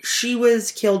 Yep. She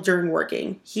was killed during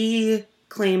working. He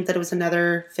claimed that it was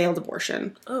another failed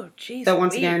abortion. Oh, jeez. That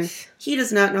once again, he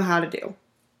does not know how to do.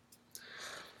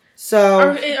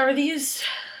 So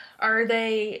are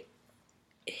they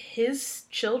his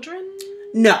children?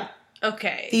 No.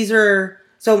 Okay.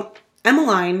 So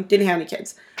Emmeline didn't have any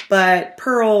kids, but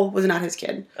Pearl was not his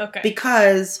kid. Okay.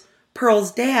 Because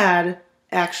Pearl's dad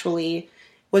actually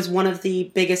was one of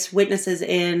the biggest witnesses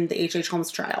in the H.H.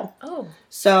 Holmes trial. Oh.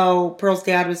 So Pearl's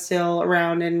dad was still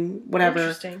around and whatever.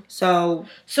 Interesting. So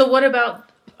what about...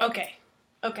 Okay.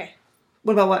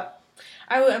 What about what?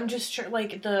 I'm just sure,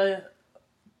 like, the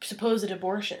supposed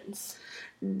abortions.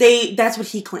 That's what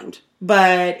he claimed.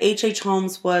 But H.H.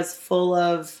 Holmes was full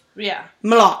of... Yeah.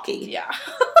 Malarkey. Yeah.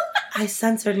 I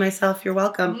censored myself. You're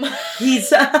welcome. He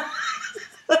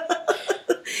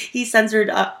censored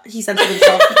himself.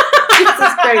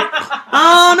 Jesus Christ.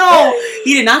 Oh, no.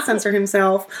 He did not censor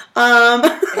himself.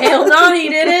 Hell no, he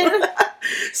didn't.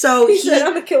 So he said,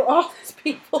 I'm going to kill all these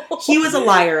people. He was a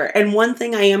liar. And one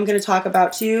thing I am going to talk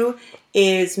about, too,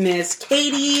 is Miss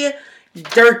Katie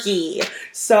Durkee.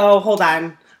 So, hold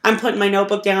on. I'm putting my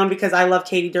notebook down because I love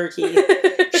Katie Durkee.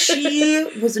 She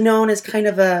was known as kind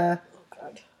of a...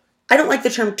 I don't like the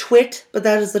term twit, but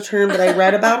that is the term that I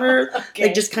read about her. Okay.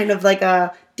 Like, just kind of like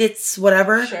a ditz,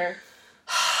 whatever. Sure.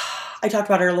 I talked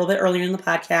about her a little bit earlier in the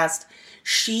podcast.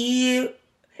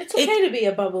 It's okay to be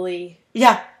a bubbly...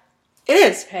 Yeah, it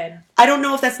is. Head. I don't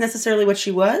know if that's necessarily what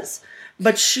she was,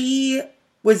 but she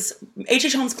was...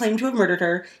 H.H. Holmes claimed to have murdered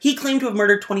her. He claimed to have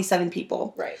murdered 27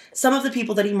 people. Right. Some of the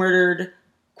people that he murdered,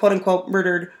 quote-unquote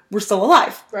murdered, were still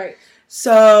alive. Right.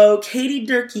 So Katie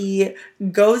Durkee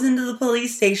goes into the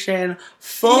police station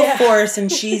full force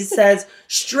and she says,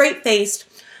 straight-faced,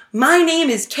 my name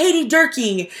is Katie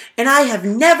Durkee and I have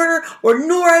never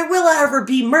nor I will ever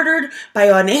be murdered by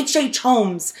an H.H.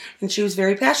 Holmes. And she was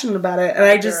very passionate about it.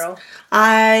 And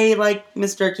I like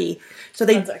Miss Durkee. So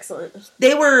that's excellent.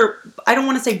 They were, I don't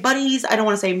want to say buddies. I don't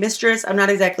want to say mistress. I'm not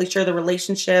exactly sure the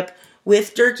relationship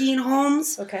with Durkee and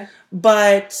Holmes. Okay.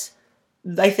 But...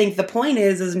 I think the point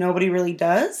is nobody really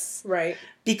does. Right.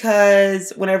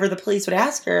 Because whenever the police would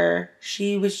ask her,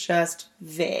 she was just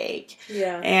vague.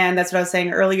 Yeah. And that's what I was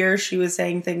saying earlier. She was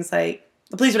saying things like,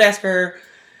 the police would ask her,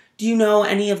 do you know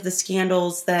any of the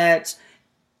scandals that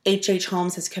H.H.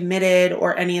 Holmes has committed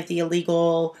or any of the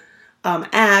illegal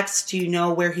acts? Do you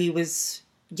know where he was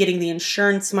getting the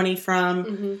insurance money from?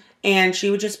 Mm-hmm. And she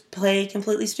would just play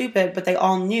completely stupid, but they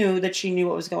all knew that she knew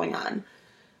what was going on.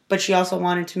 But she also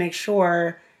wanted to make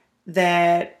sure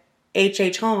that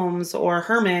H.H. Holmes or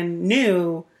Herman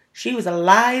knew she was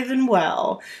alive and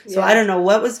well. So I don't know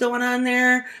what was going on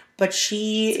there, but it's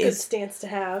a good stance to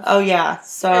have. Oh, yeah.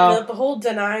 So and the whole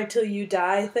deny till you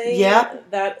die thing. Yeah.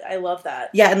 I love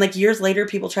that. Yeah, and like years later,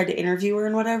 people tried to interview her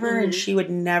and whatever, and she would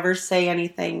never say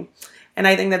anything. And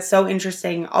I think that's so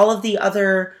interesting. All of the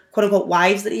other quote-unquote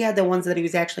wives that he had, the ones that he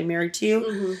was actually married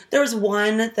to, there was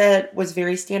one that was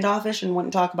very standoffish and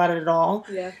wouldn't talk about it at all.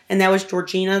 Yeah. And that was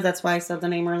Georgina. That's why I said the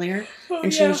name earlier.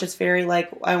 And she was just very like,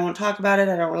 I won't talk about it.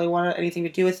 I don't really want anything to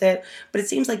do with it. But it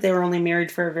seems like they were only married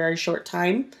for a very short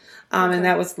time. And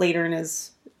that was later in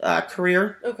his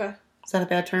career. Okay. Is that a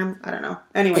bad term? I don't know.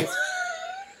 Anyways.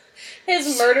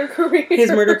 His murder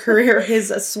career.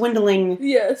 His swindling.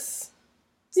 Yes.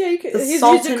 Yeah,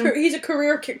 he's a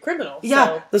career criminal. Yeah,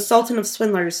 so. The Sultan of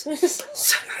Swindlers.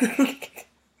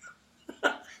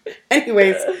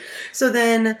 Anyways, so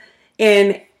then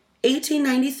in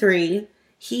 1893,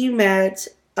 he met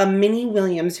a Minnie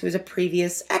Williams, who was a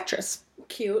previous actress.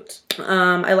 Cute.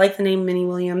 I like the name Minnie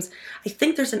Williams. I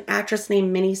think there's an actress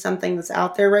named Minnie something that's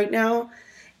out there right now.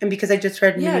 And because I just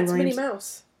read Minnie Williams. Yeah, it's Minnie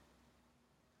Mouse.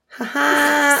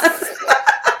 Haha.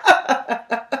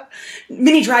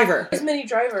 Minnie Driver. It's Minnie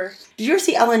Driver. Did you ever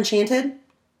see Ella Enchanted?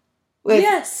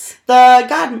 Yes. The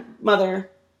godmother.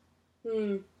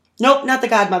 Nope, not the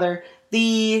godmother.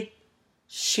 Because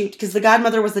the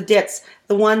godmother was the ditz.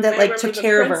 The one that took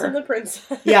care of her. And the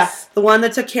princess. Yeah, the one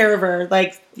that took care of her.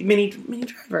 Like Minnie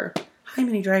Driver. Hi,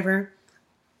 Minnie Driver.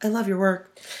 I love your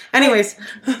work. Anyways,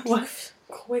 what?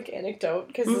 Quick anecdote,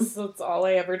 because that's all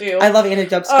I ever do. I love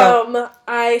anecdotes.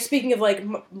 Speaking of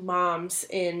moms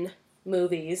in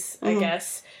movies, I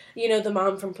guess. You know the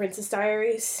mom from Princess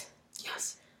Diaries?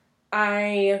 Yes.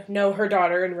 I know her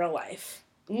daughter in real life.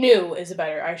 Knew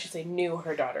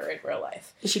her daughter in real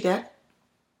life. Is she dead?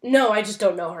 No, I just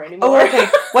don't know her anymore. Oh, okay.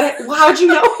 How'd you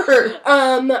know her?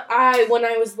 When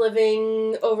I was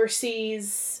living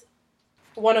overseas,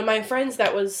 one of my friends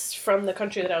that was from the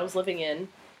country that I was living in,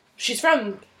 she's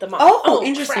from the mom. Oh,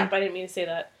 interesting. Crap, I didn't mean to say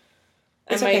that.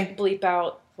 It's I might okay. bleep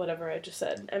out whatever I just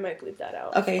said. I might bleep that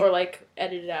out. Okay. Or,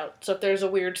 edit it out. So if there's a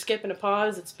weird skip and a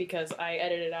pause, it's because I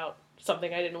edited out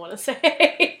something I didn't want to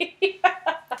say.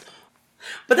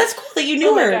 But that's cool that you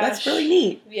knew her. Gosh. That's really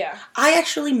neat. Yeah. I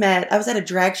was at a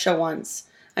drag show once.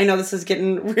 I know this is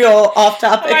getting real off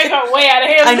topic. I got way out of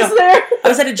hand. I know. There. I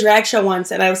was at a drag show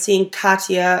once, and I was seeing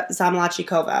Katya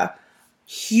Zamlachikova.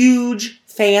 Huge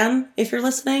fan, if you're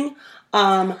listening.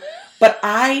 But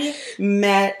I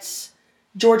met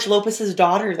George Lopez's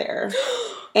daughter there,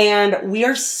 and we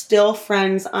are still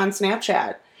friends on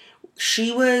Snapchat.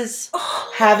 She was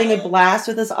having a blast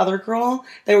with this other girl.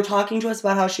 They were talking to us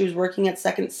about how she was working at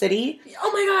Second City.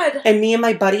 Oh my god! And me and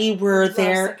my buddy were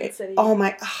there. Second City. Oh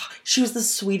my! She was the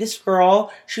sweetest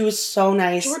girl. She was so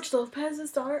nice. George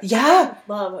Lopez's daughter? Yeah.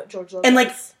 I love George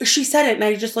Lopez. And she said it, and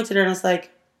I just looked at her and I was like,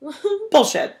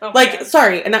 bullshit. Oh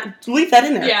sorry, and leave that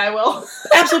in there. Yeah, I will.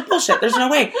 Absolute bullshit. There's no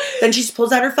way. Then she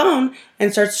pulls out her phone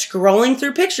and starts scrolling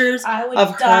through pictures of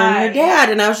her and her dad,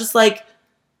 and I was just like,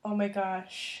 oh my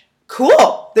gosh.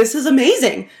 Cool. This is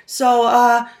amazing.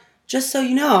 So, just so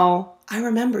you know, I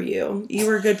remember you. You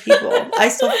were good people. I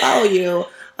still follow you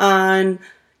on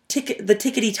the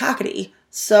Tickety Tockety.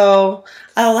 So,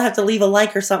 I'll have to leave a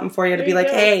like or something for you to be like,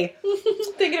 hey.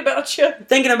 Thinking about you.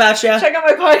 Check out my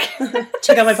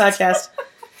podcast.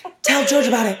 Tell George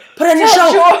about it. Put it on your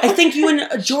show. George. I think you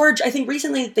and George,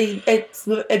 recently they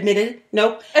admitted.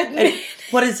 Nope.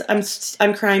 What is,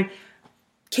 I'm crying.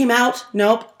 Came out?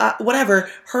 Nope. Whatever.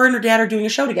 Her and her dad are doing a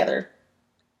show together.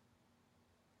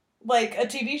 Like a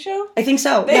TV show? I think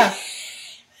so, yeah.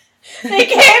 They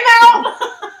came out!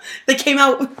 They came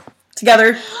out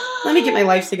together. Let me get my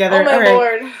life together. Oh my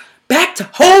Lord. Back to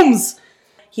Holmes!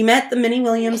 He met the Minnie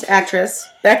Williams actress,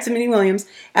 back to Minnie Williams,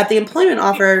 at the employment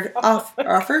office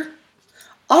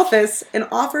and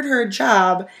offered her a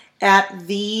job at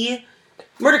the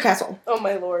murder castle. Oh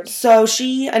my Lord. So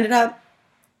she ended up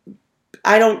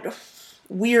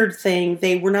weird thing.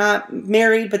 They were not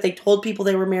married, but they told people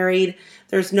they were married.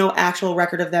 There's no actual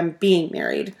record of them being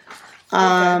married.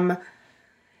 Okay.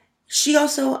 She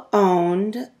also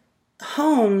owned a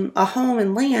home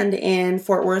and land in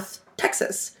Fort Worth,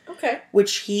 Texas. Okay.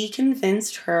 Which he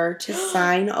convinced her to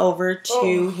sign over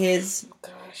to his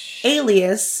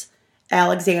alias,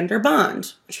 Alexander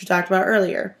Bond, which we talked about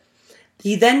earlier.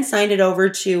 He then signed it over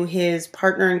to his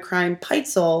partner in crime,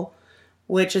 Peitzel,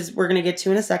 which is we're going to get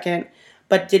to in a second,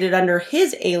 but did it under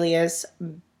his alias,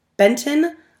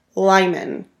 Benton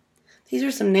Lyman. These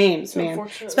are some names, man.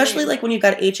 Especially like when you've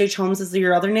got H.H. Holmes as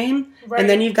your other name, right. And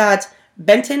then you've got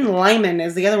Benton Lyman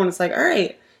as the other one. It's like, all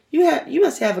right, you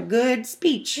must have a good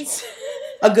speech.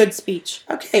 A good speech.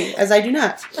 Okay, as I do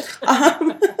not.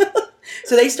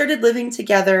 So they started living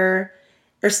together,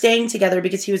 or staying together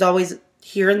because he was always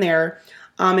here and there,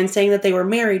 and saying that they were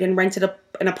married and rented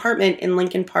an apartment in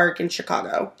Lincoln Park in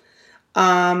Chicago.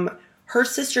 Her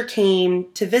sister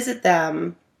came to visit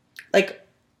them, like,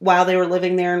 while they were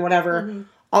living there and whatever. Mm-hmm.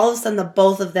 All of a sudden, the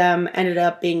both of them ended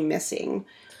up being missing.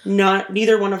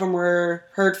 Neither one of them were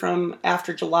heard from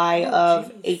after July of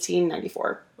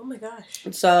 1894. Oh my gosh.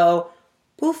 So,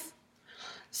 poof.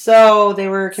 So, they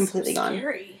were completely gone.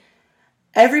 Scary.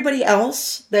 Everybody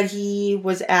else that he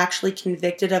was actually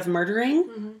convicted of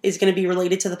murdering is going to be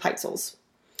related to the Peitzels.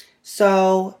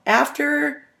 So,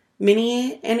 after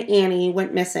Minnie and Annie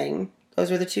went missing,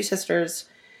 those were the two sisters,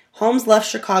 Holmes left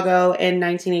Chicago in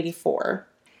 1984.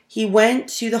 He went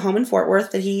to the home in Fort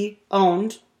Worth that he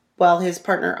owned, his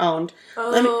partner owned.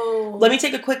 Oh. Let me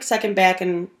take a quick second back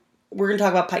and we're going to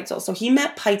talk about Peitzel. So, he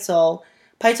met Peitzel.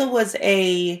 Peitzel was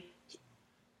a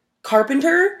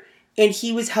carpenter. And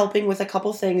he was helping with a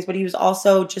couple things, but he was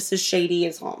also just as shady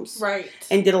as Holmes. Right.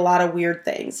 And did a lot of weird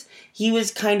things. He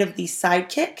was kind of the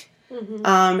sidekick. Mm-hmm.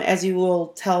 As you will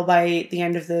tell by the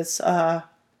end of this, not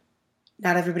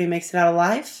everybody makes it out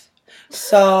alive.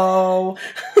 So...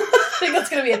 I think that's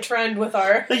going to be a trend with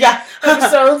our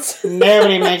episodes.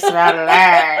 Nobody makes it out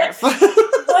alive.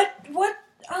 What,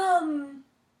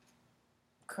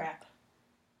 crap.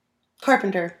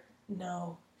 Carpenter.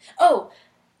 No. Oh,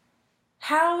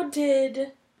 how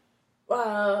did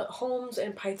Holmes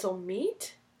and Peitzel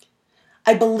meet?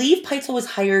 I believe Peitzel was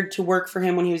hired to work for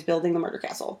him when he was building the murder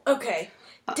castle. Okay.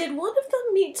 Did one of them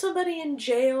meet somebody in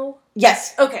jail?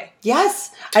 Yes. Okay.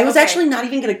 Yes. I was actually not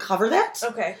even going to cover that.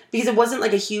 Okay. Because it wasn't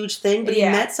like a huge thing, but he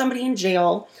met somebody in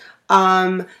jail.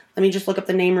 Let me just look up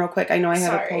the name real quick. I know I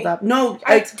have it pulled up. No.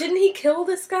 Didn't he kill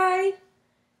this guy?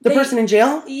 The person in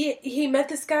jail? He met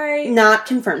this guy? Not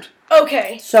confirmed.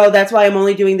 Okay. So that's why I'm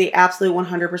only doing the absolute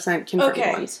 100% confirmed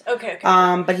ones. Okay.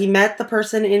 But he met the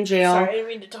person in jail. Sorry, I didn't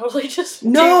mean to totally just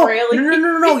No. derail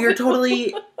you. You're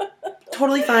totally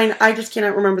fine. I just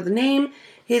cannot remember the name.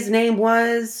 His name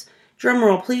was... Drum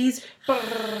roll, please. Are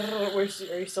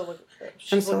you still looking for it?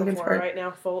 I'm still looking for it right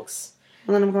now, folks.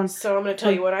 And then I'm going... So I'm going to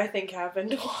tell you what I think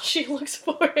happened while she looks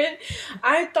for it.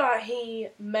 I thought he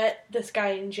met this guy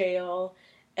in jail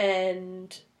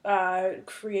and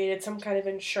created some kind of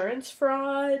insurance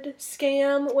fraud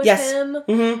scam with him.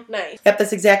 Mm-hmm. Nice. Yep,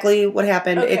 that's exactly what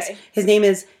happened. Okay. His name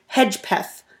is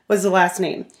Hedgepeth was the last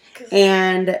name.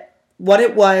 And what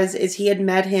it was is he had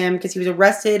met him because he was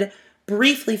arrested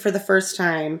briefly for the first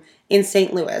time in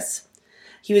St. Louis.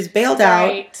 He was bailed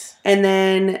out, and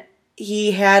then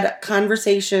he had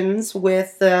conversations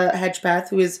with the Hedgepeth,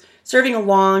 who is serving a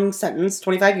long sentence,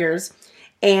 25 years,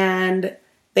 and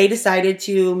they decided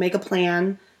to make a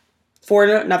plan for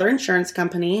another insurance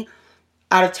company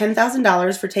out of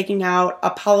 $10,000 for taking out a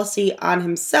policy on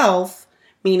himself,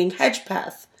 meaning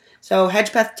Hedgepeth. So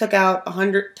Hedgepeth took out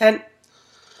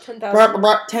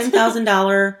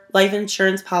 $10,000 life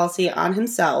insurance policy on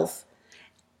himself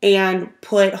and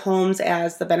put Holmes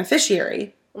as the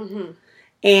beneficiary. Mm-hmm.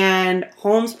 And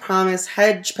Holmes promised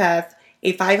Hedgepeth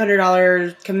a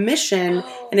 $500 commission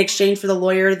in exchange for a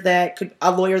lawyer that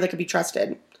could be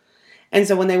trusted. And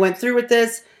so when they went through with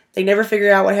this, they never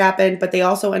figured out what happened, but they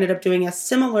also ended up doing a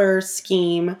similar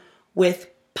scheme with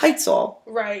Peitzel.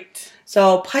 Right.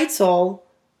 So Peitzel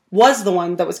was the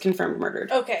one that was confirmed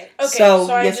murdered. Okay. So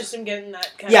I just am getting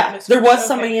that kind of... Yeah, there was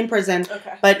somebody in prison,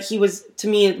 but he was, to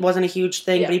me, it wasn't a huge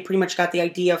thing, but he pretty much got the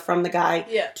idea from the guy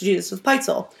to do this with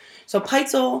Peitzel. So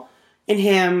Peitzel and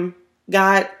him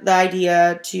got the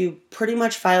idea to pretty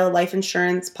much file a life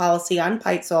insurance policy on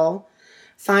Peitzel,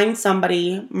 find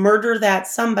somebody, murder that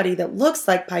somebody that looks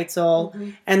like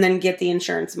Peitzel, and then get the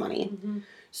insurance money. Mm-hmm.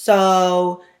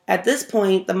 So at this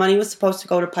point, the money was supposed to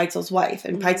go to Peitzel's wife,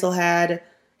 and Peitzel had...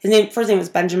 First name was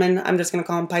Benjamin. I'm just going to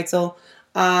call him Peitzel.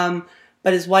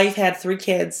 But his wife had 3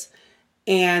 kids.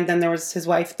 And then there was his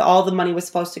wife. All the money was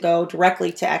supposed to go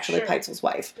directly to actually Peitzel's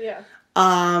wife. Yeah.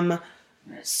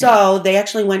 So they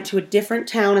actually went to a different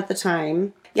town at the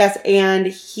time. Yes, and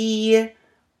Peitzel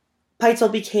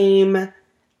became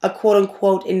a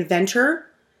quote-unquote inventor.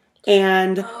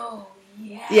 And... Oh,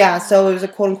 yeah. Yeah, so it was a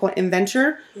quote-unquote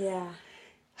inventor. Yeah.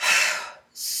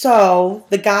 So,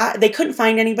 they couldn't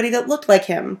find anybody that looked like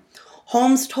him.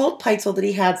 Holmes told Peitzel that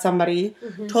he had somebody,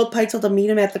 told Peitzel to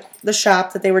meet him at the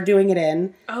shop that they were doing it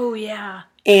in. Oh, yeah.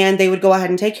 And they would go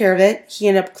ahead and take care of it. He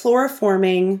ended up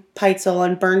chloroforming Peitzel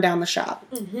and burned down the shop.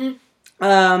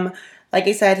 Mm-hmm. Like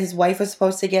I said, his wife was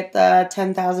supposed to get the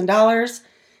 $10,000.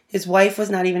 His wife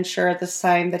was not even sure at this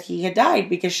time that he had died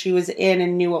because she was in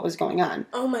and knew what was going on.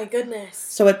 Oh, my goodness.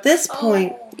 So at this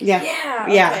point... Yeah.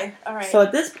 Okay. All right. So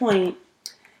at this point...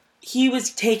 He was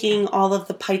taking all of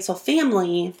the Peitzel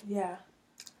family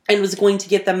and was going to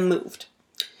get them moved.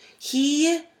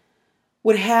 He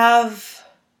would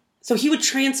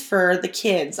transfer the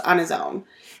kids on his own.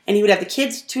 And he would have the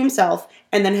kids to himself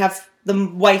and then have the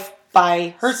wife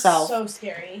by herself. So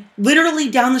scary.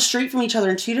 Literally down the street from each other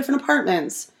in 2 different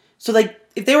apartments. So,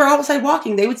 if they were outside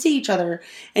walking, they would see each other.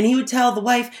 And he would tell the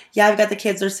wife, yeah, I've got the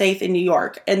kids, they're safe in New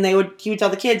York. And he would tell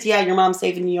the kids, yeah, your mom's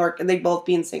safe in New York. And they'd both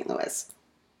be in St. Louis.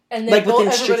 And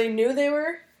everybody knew they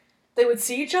would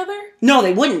see each other? No,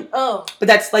 they wouldn't. Oh. But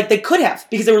that's, they could have,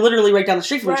 because they were literally right down the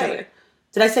street from each other.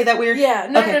 Did I say that weird? Yeah,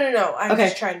 no. I'm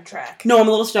just trying to track. No, I'm a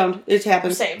little stoned. It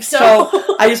happens. Same. So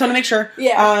I just want to make sure.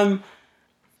 Yeah.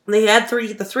 They had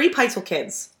the 3 Peitzel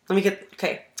kids.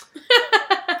 Okay.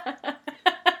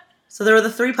 So there were the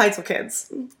 3 Peitzel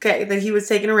kids, that he was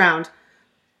taking around.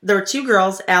 There were 2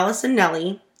 girls, Alice and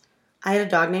Nellie. I had a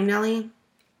dog named Nellie.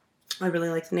 I really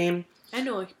like the name. I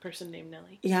know a person named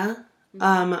Nellie. Yeah?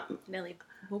 Nellie.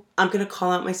 I'm going to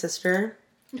call out my sister,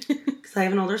 because I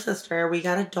have an older sister. We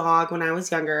got a dog when I was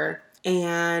younger,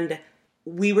 and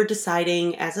we were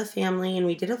deciding as a family, and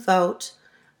we did a vote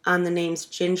on the names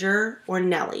Ginger or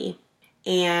Nellie.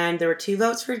 And there were 2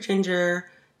 votes for Ginger,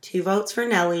 2 votes for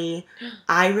Nellie.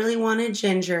 I really wanted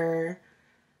Ginger,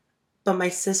 but my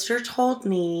sister told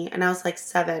me, and I was like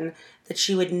 7, that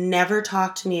she would never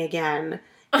talk to me again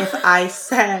if I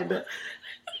said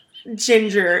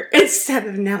Ginger instead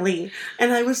of Nellie.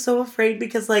 And I was so afraid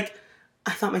because, I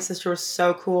thought my sister was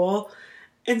so cool.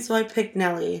 And so I picked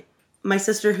Nellie. my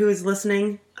sister who is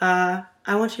listening, I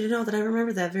want you to know that I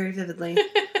remember that very vividly.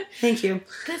 Thank you.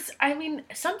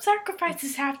 Some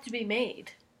sacrifices have to be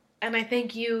made. And I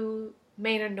think you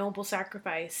made a noble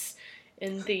sacrifice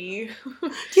in the... Do you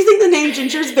think the name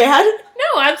Ginger's bad?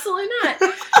 No, absolutely not.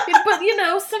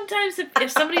 But, sometimes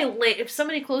if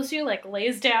somebody close to you,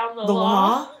 lays down the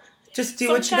law... Just do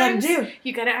what you gotta do.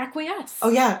 You gotta acquiesce. Oh,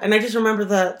 yeah. And I just remember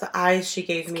the eyes she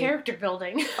gave me. Character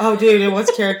building. Oh, dude, it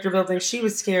was character building. She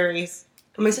was scary. And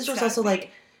my sister was also,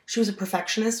 she was a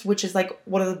perfectionist, which is,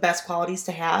 one of the best qualities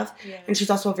to have. Yeah. And she's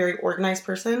also a very organized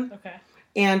person. Okay.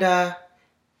 And,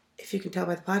 if you can tell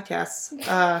by the podcasts,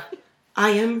 I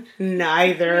am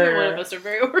neither. Neither one of us are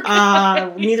very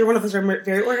organized. Neither one of us are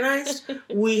very organized.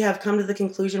 We have come to the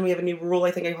conclusion, we have a new rule.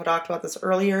 I think I talked about this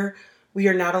earlier. We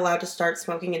are not allowed to start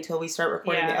smoking until we start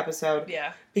recording the episode.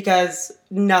 Yeah. Because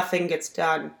nothing gets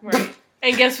done. Right.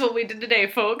 And guess what we did today,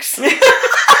 folks?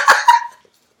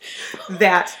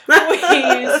 That.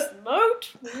 We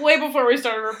smoked way before we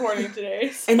started recording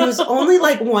today. So. And it was only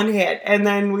one hit, and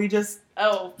then we just...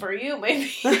 Oh, for you,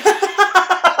 maybe.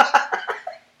 I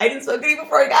didn't smoke any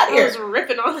before I got here. I was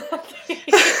ripping on that thing.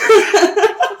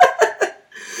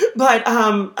 But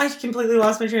I completely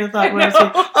lost my train of thought when I was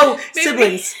saying, oh,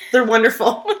 siblings. They're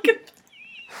wonderful. Look at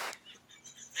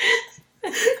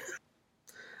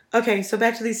Okay, so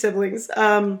back to these siblings.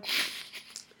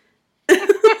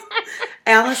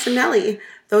 Alice and Nellie.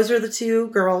 Those are the two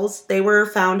girls. They were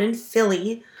found in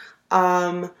Philly.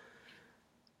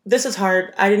 This is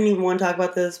hard. I didn't even want to talk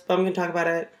about this, but I'm going to talk about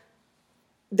it.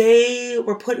 They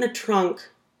were put in a trunk.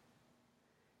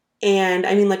 And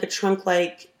I mean a trunk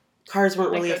cars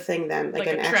weren't really a thing then.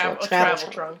 An actual travel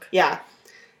trunk. Yeah.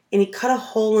 And he cut a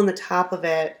hole in the top of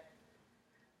it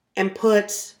and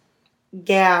put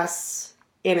gas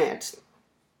in it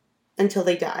until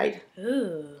they died.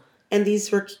 Ooh. And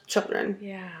these were children.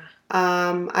 Yeah.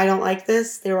 I don't like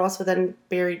this. They were also then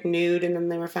buried nude and then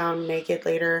they were found naked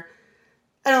later.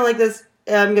 I don't like this.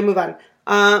 I'm going to move on.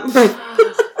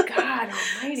 Oh, God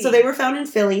almighty. So they were found in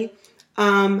Philly.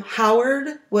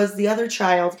 Howard was the other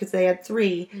child because they had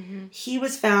three. Mm-hmm. He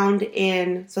was found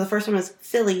so the first one was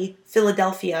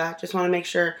Philadelphia. Just want to make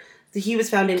sure that he was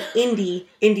found in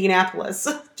Indianapolis.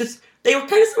 They were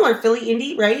kind of similar. Philly,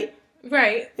 Indy, right?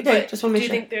 Right. Okay, just want to make sure.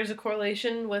 Do you think there's a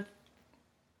correlation with...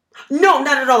 No,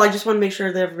 not at all. I just want to make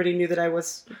sure that everybody knew that I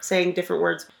was saying different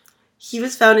words. He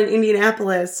was found in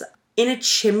Indianapolis. In a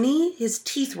chimney, his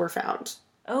teeth were found.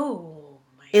 Oh.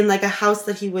 In a house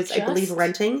that he was, I believe,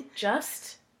 renting.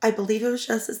 I believe it was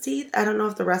just his teeth. I don't know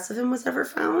if the rest of him was ever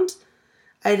found.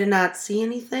 I did not see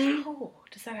anything. How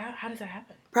does that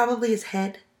happen? Probably his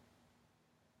head.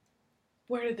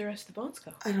 Where did the rest of the bones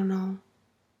go? I don't know.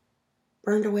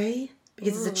 Burned away?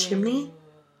 Because it's a chimney?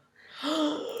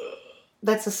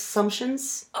 That's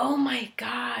assumptions. Oh my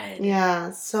God.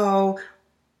 Yeah, so...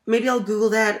 Maybe I'll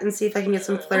Google that and see if I can get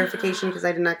some clarification because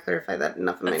I did not clarify that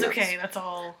enough in my notes. That's okay. That's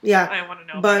all I want to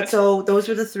know. But so those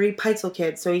were the three Peitzel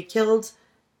kids. So he killed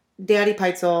Daddy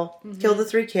Peitzel, killed the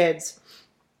three kids.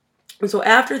 And so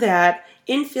after that,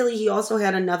 in Philly, he also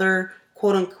had another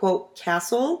quote-unquote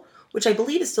castle, which I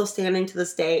believe is still standing to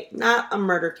this day. Not a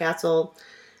murder castle.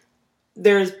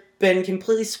 There's been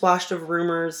completely squashed of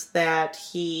rumors that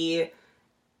he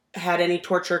had any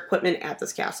torture equipment at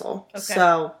this castle. Okay.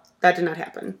 So... that did not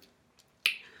happen.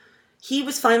 He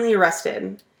was finally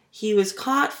arrested. He was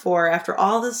caught after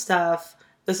all this stuff,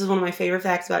 this is one of my favorite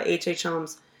facts about H.H.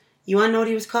 Holmes. You want to know what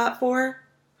he was caught for?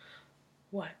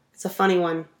 What? It's a funny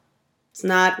one. It's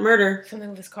not murder. Something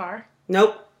with his car?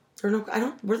 Nope. Were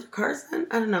there cars then?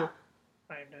 I don't know.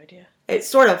 I have no idea. It's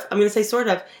sort of. I'm going to say sort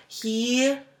of.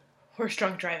 He...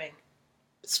 horse-drunk driving.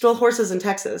 Stole horses in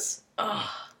Texas. Ugh.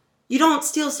 You don't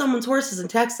steal someone's horses in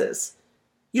Texas.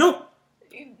 You don't...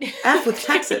 F with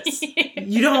Texas.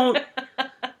 You don't...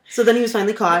 So then he was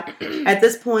finally caught. At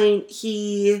this point,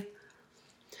 he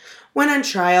went on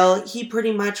trial. He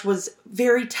pretty much was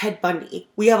very Ted Bundy.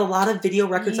 We have a lot of video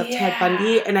records of Ted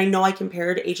Bundy, and I know I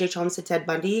compared H.H. Holmes to Ted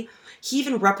Bundy. He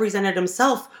even represented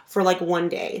himself for one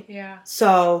day. Yeah.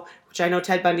 So, which I know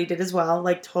Ted Bundy did as well.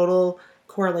 Total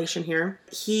correlation here.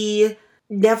 He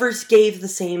never gave the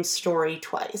same story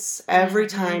twice. Every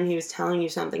time he was telling you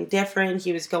something different,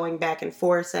 he was going back and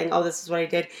forth saying, oh, this is what I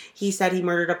did. He said he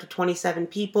murdered up to 27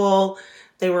 people.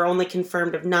 They were only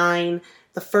confirmed of 9.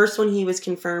 The first one he was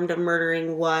confirmed of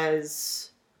murdering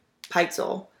was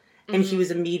Peitzel, and he was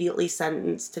immediately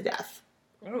sentenced to death.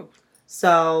 Oh.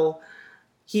 So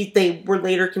they were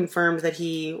later confirmed that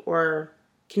or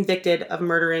convicted of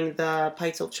murdering the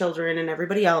Peitzel children and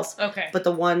everybody else. Okay. But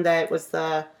the one that was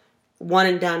the one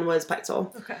and done was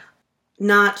Peitzel. Okay.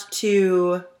 Not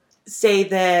to say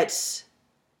that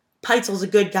Peitzel's a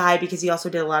good guy because he also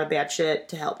did a lot of bad shit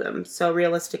to help him. So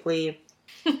realistically,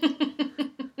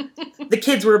 the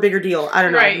kids were a bigger deal. I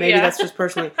don't know. Right, Maybe yeah. that's just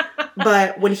personally.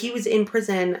 But when he was in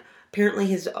prison, apparently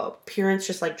his appearance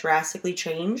just like drastically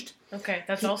changed. Okay,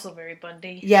 that's also very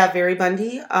Bundy. Yeah, very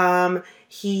Bundy.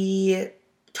 He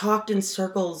talked in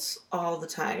circles all the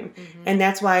time. Mm-hmm. And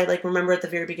that's why, like, remember at the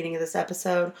very beginning of this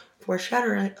episode,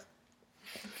 foreshadowing,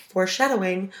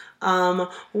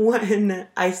 when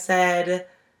I said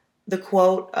the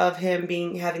quote of him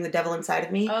having the devil inside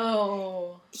of me.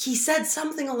 Oh. He said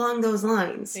something along those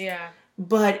lines. Yeah.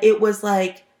 But it was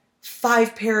like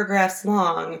 5 paragraphs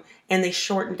long, and they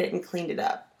shortened it and cleaned it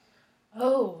up.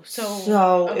 Oh,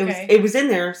 so okay. it was in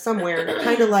there somewhere,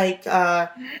 kind of like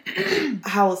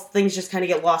how things just kind of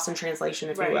get lost in translation,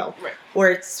 if you will, right. or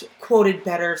it's quoted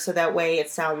better so that way it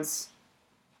sounds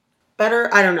better.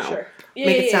 I don't know, sure.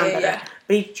 Make it sound better. Yeah.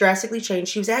 But he drastically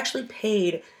changed. He was actually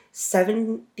paid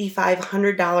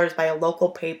 $7,500 by a local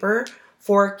paper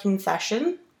for a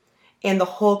confession, and the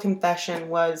whole confession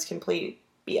was complete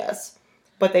BS.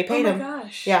 But they paid him. Oh my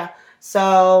gosh. Yeah.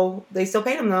 So they still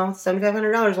paid him though,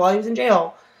 $7,500 while he was in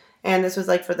jail. And this was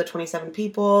like for the 27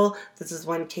 people. This is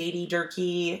when Katie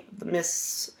Durkee, the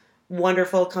Miss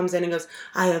Wonderful, comes in and goes,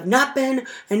 "I have not been,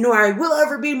 and nor I will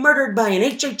ever be murdered by an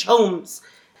H.H. Holmes."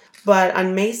 But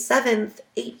on May 7th,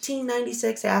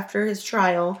 1896, after his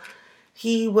trial,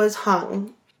 he was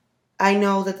hung. I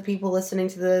know that the people listening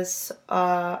to this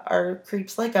are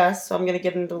creeps like us, so I'm going to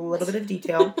get into a little bit of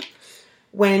detail.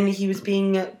 When he was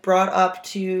being brought up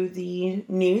to the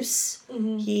noose,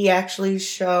 mm-hmm. he actually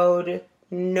showed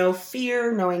no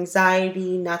fear, no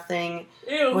anxiety, nothing.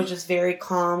 Ew. Was just very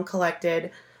calm,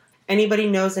 collected. Anybody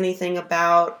knows anything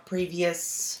about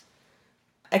previous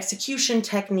execution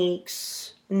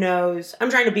techniques knows. I'm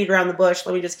trying to beat around the bush.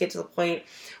 Let me just get to the point.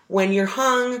 When you're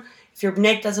hung, if your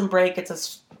neck doesn't break, it's a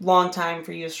long time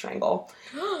for you to strangle.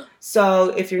 So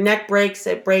if your neck breaks,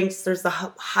 it breaks. There's the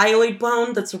hyoid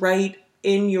bone that's right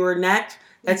in your neck.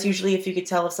 That's usually if you could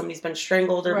tell if somebody's been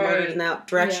strangled or murdered in that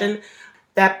direction. Yeah.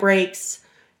 That breaks.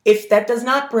 If that does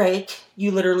not break, you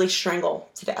literally strangle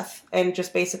to death and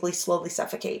just basically slowly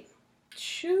suffocate.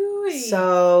 Chewy.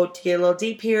 So to get a little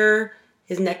deep here,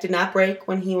 his neck did not break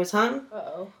when he was hung.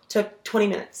 Uh-oh. Took 20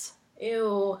 minutes.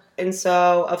 Ew. And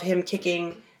so of him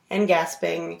kicking and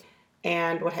gasping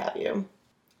and what have you.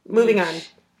 Moving on.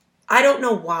 I don't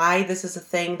know why this is a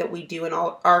thing that we do in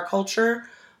our culture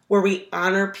where we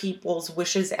honor people's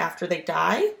wishes after they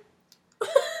die.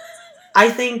 I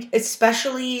think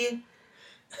especially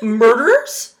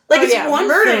murderers. Like, it's one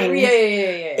thing. Yeah.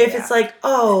 If it's like,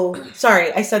 oh,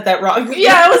 sorry, I said that wrong.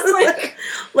 Yeah, I was like...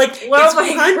 like, well, it's one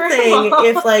thing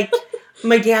if, like,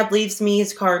 my dad leaves me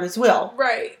his car and his will.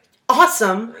 Right.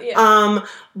 Awesome. Yeah.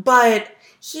 But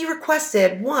he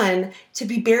requested, one, to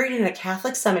be buried in a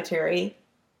Catholic cemetery.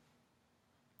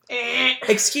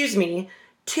 Excuse me.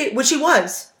 2, which he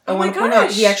was. I want to point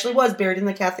out, he actually was buried in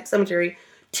the Catholic cemetery.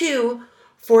 2,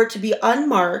 for it to be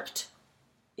unmarked.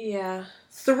 Yeah.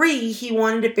 3, he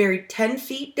wanted it buried 10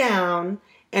 feet down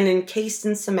and encased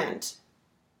in cement.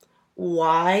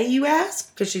 Why, you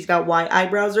ask? Because she's got white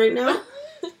eyebrows right now.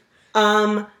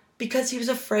 Because he was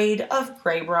afraid of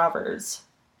grave robbers.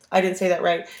 I didn't say that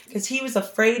right. Because he was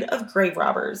afraid of grave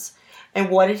robbers. And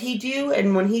what did he do?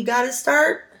 And when he got his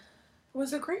start?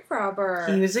 Was a grave robber.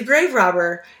 He was a grave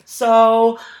robber.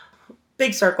 So,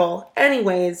 big circle.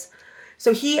 Anyways,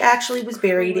 so he actually was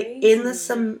buried in the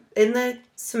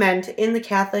cement in the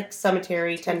Catholic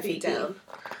cemetery 10 feet down.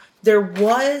 There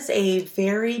was a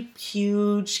very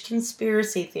huge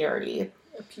conspiracy theory.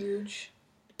 A huge?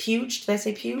 Puge? Did I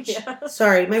say puge? Yeah.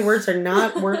 Sorry, my words are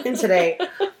not working today.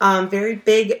 Very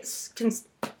big...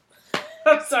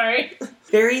 I'm sorry.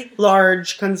 Very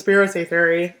large conspiracy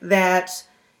theory that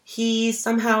he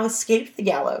somehow escaped the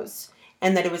gallows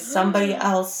and that it was somebody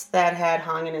else that had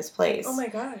hung in his place. Oh my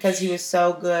gosh. Because he was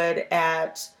so good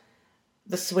at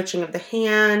the switching of the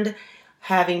hand,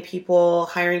 hiring people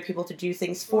to do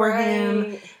things for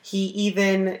him. He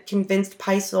even convinced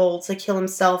Peisel to kill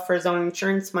himself for his own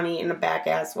insurance money in a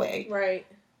back-ass way. Right.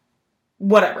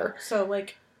 Whatever. So,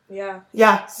 like, yeah.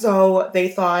 Yeah, so they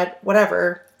thought,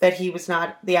 whatever, that he was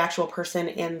not the actual person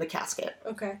in the casket.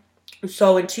 Okay.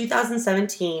 So in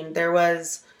 2017, there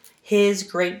was his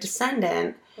great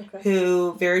descendant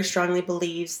who very strongly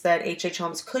believes that H.H.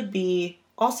 Holmes could be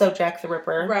also Jack the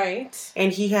Ripper. Right.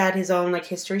 And he had his own, like,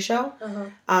 history show.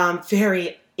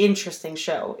 Very interesting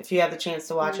show. If you have the chance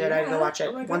to watch it, I'd go watch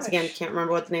it. Once again, can't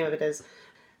remember what the name of it is.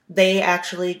 They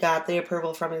actually got the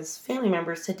approval from his family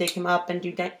members to dig him up and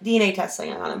do DNA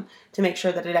testing on him to make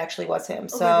sure that it actually was him.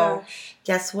 So,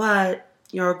 guess what?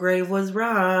 Your grave was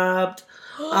robbed.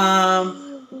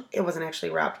 It wasn't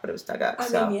actually robbed, but it was dug up.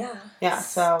 I mean, yeah. Yeah,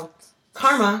 so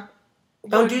karma.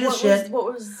 Don't do this shit. What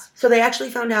was... So they actually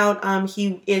found out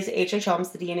he is H.H. Holmes.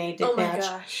 The DNA did match.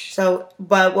 Oh my gosh. So,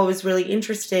 but what was really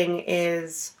interesting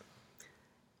is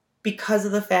because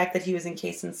of the fact that he was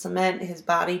encased in cement, his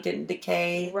body didn't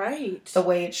decay the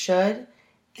way it should,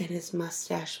 and his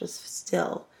mustache was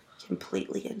still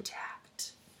completely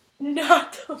intact.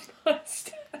 Not the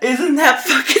mustache. Isn't that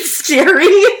fucking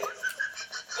scary?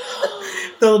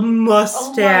 The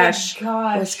mustache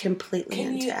was completely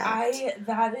intact.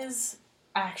 That is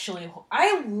actually...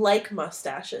 I like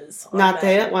mustaches. Not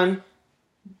that one.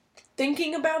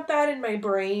 Thinking about that in my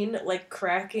brain, like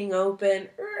cracking open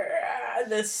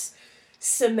this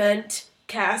cement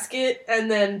casket, and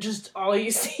then just all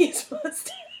you see is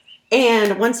mustache.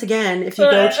 And once again, if you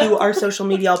go to our social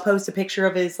media, I'll post a picture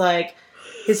of his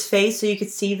face so you could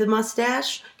see the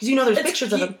mustache. Because there's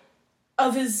pictures of him.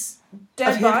 Of his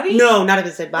dead body? No, not of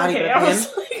his dead body, but of him.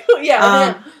 Like,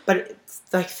 yeah. But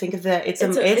it's, think of that. It's a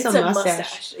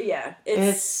mustache. Yeah.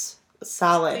 It's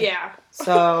solid. Yeah.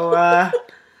 So,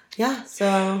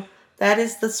 so that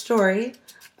is the story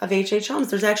of H.H.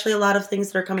 Holmes. There's actually a lot of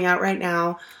things that are coming out right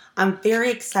now. I'm very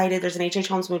excited. There's an H.H.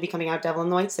 Holmes movie coming out, Devil in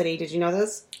the White City. Did you know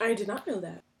this? I did not know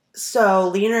that. So,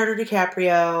 Leonardo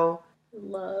DiCaprio.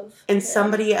 Love. And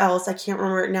somebody else, I can't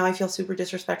remember it now, I feel super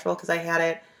disrespectful because I had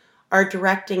it, are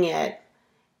directing it.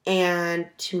 And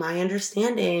to my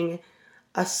understanding,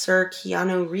 a Sir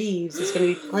Keanu Reeves is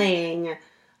going to be playing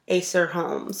a Sir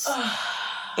Holmes.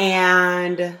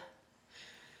 And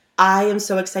I am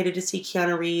so excited to see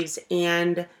Keanu Reeves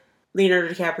and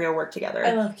Leonardo DiCaprio work together.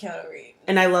 I love Keanu Reeves.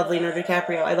 And I love Leonardo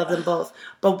DiCaprio. I love them both.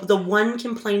 But the one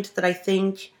complaint that I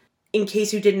think, in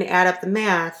case you didn't add up the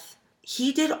math,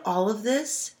 he did all of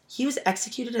this. He was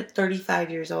executed at 35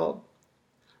 years old.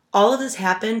 All of this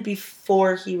happened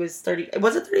before he was 30.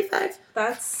 Was it 35?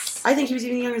 I think he was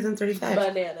even younger than 35.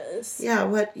 Bananas. Yeah,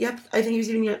 what? Yep, I think he was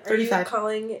even 35. Are you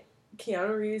calling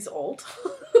Keanu Reeves old?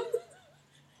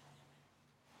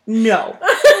 No.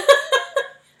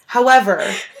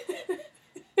 However,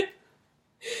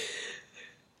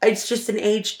 it's just an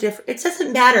age difference. It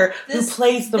doesn't matter who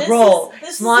plays the role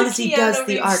as long as he does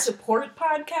the art. Support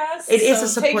podcast. It is a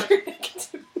support.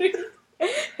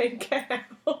 And get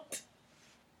out.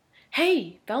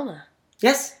 Hey, Velma.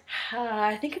 Yes.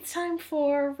 I think it's time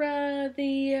for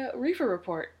the Reefer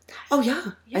Report. Oh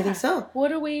yeah, I think so.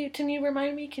 What are we? Can you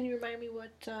remind me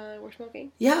what we're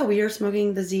smoking? Yeah, we are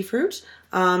smoking the Z Fruit,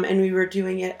 and we were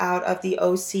doing it out of the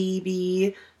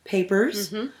OCB papers.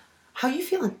 Mm-hmm. How are you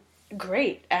feeling?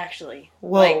 Great, actually.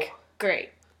 Whoa. Great.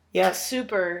 Yes.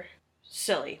 Super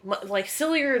silly.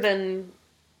 Sillier than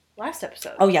last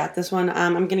episode. Oh, yeah. This one,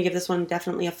 I'm going to give this one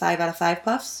definitely a 5 out of 5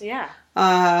 puffs. Yeah.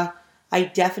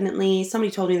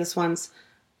 Somebody told me this once,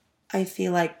 I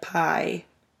feel like pie,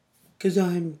 because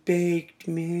I'm baked,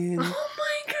 man. Oh,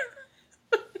 my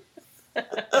God.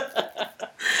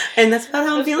 And that's about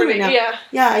how I'm feeling right now. Yeah.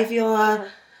 Yeah, I feel...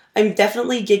 I'm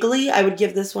definitely giggly. I would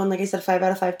give this one, like I said, 5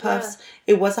 out of 5 puffs.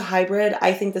 Yeah. It was a hybrid.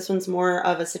 I think this one's more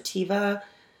of a sativa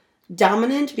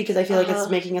dominant because I feel like it's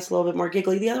making us a little bit more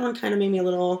giggly. The other one kind of made me a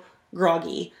little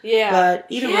groggy. Yeah. But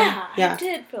either way, I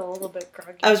did feel a little bit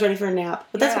groggy. I was ready for a nap,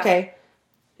 but that's okay.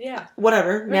 Yeah.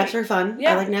 Whatever. Right. Naps are fun.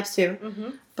 Yeah. I like naps too. Mm-hmm.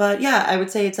 But yeah, I would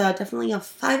say it's definitely a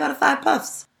 5 out of 5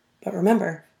 puffs. But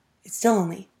remember, it's still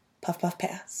only puff, puff,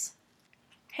 pass.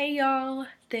 Hey y'all,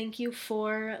 thank you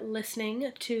for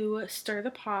listening to Stir the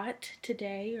Pot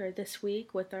today or this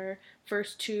week with our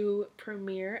first 2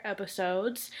 premiere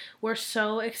episodes. We're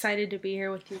so excited to be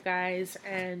here with you guys,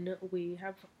 and we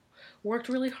have worked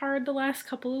really hard the last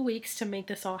couple of weeks to make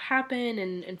this all happen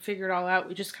and figure it all out.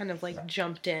 We just kind of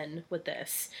jumped in with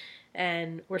this,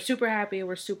 and we're super happy,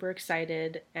 we're super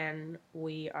excited, and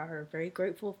we are very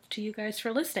grateful to you guys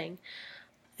for listening.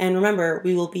 And remember,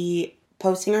 we will be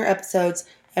posting our episodes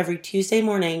every Tuesday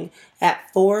morning at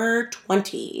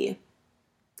 4:20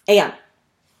 a.m.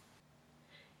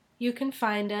 You can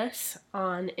find us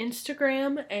on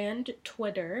Instagram and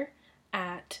Twitter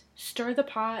at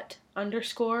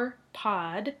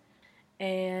stirthepot_pod.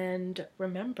 And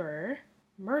remember,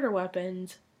 murder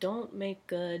weapons don't make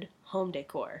good home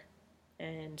decor.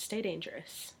 And stay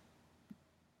dangerous.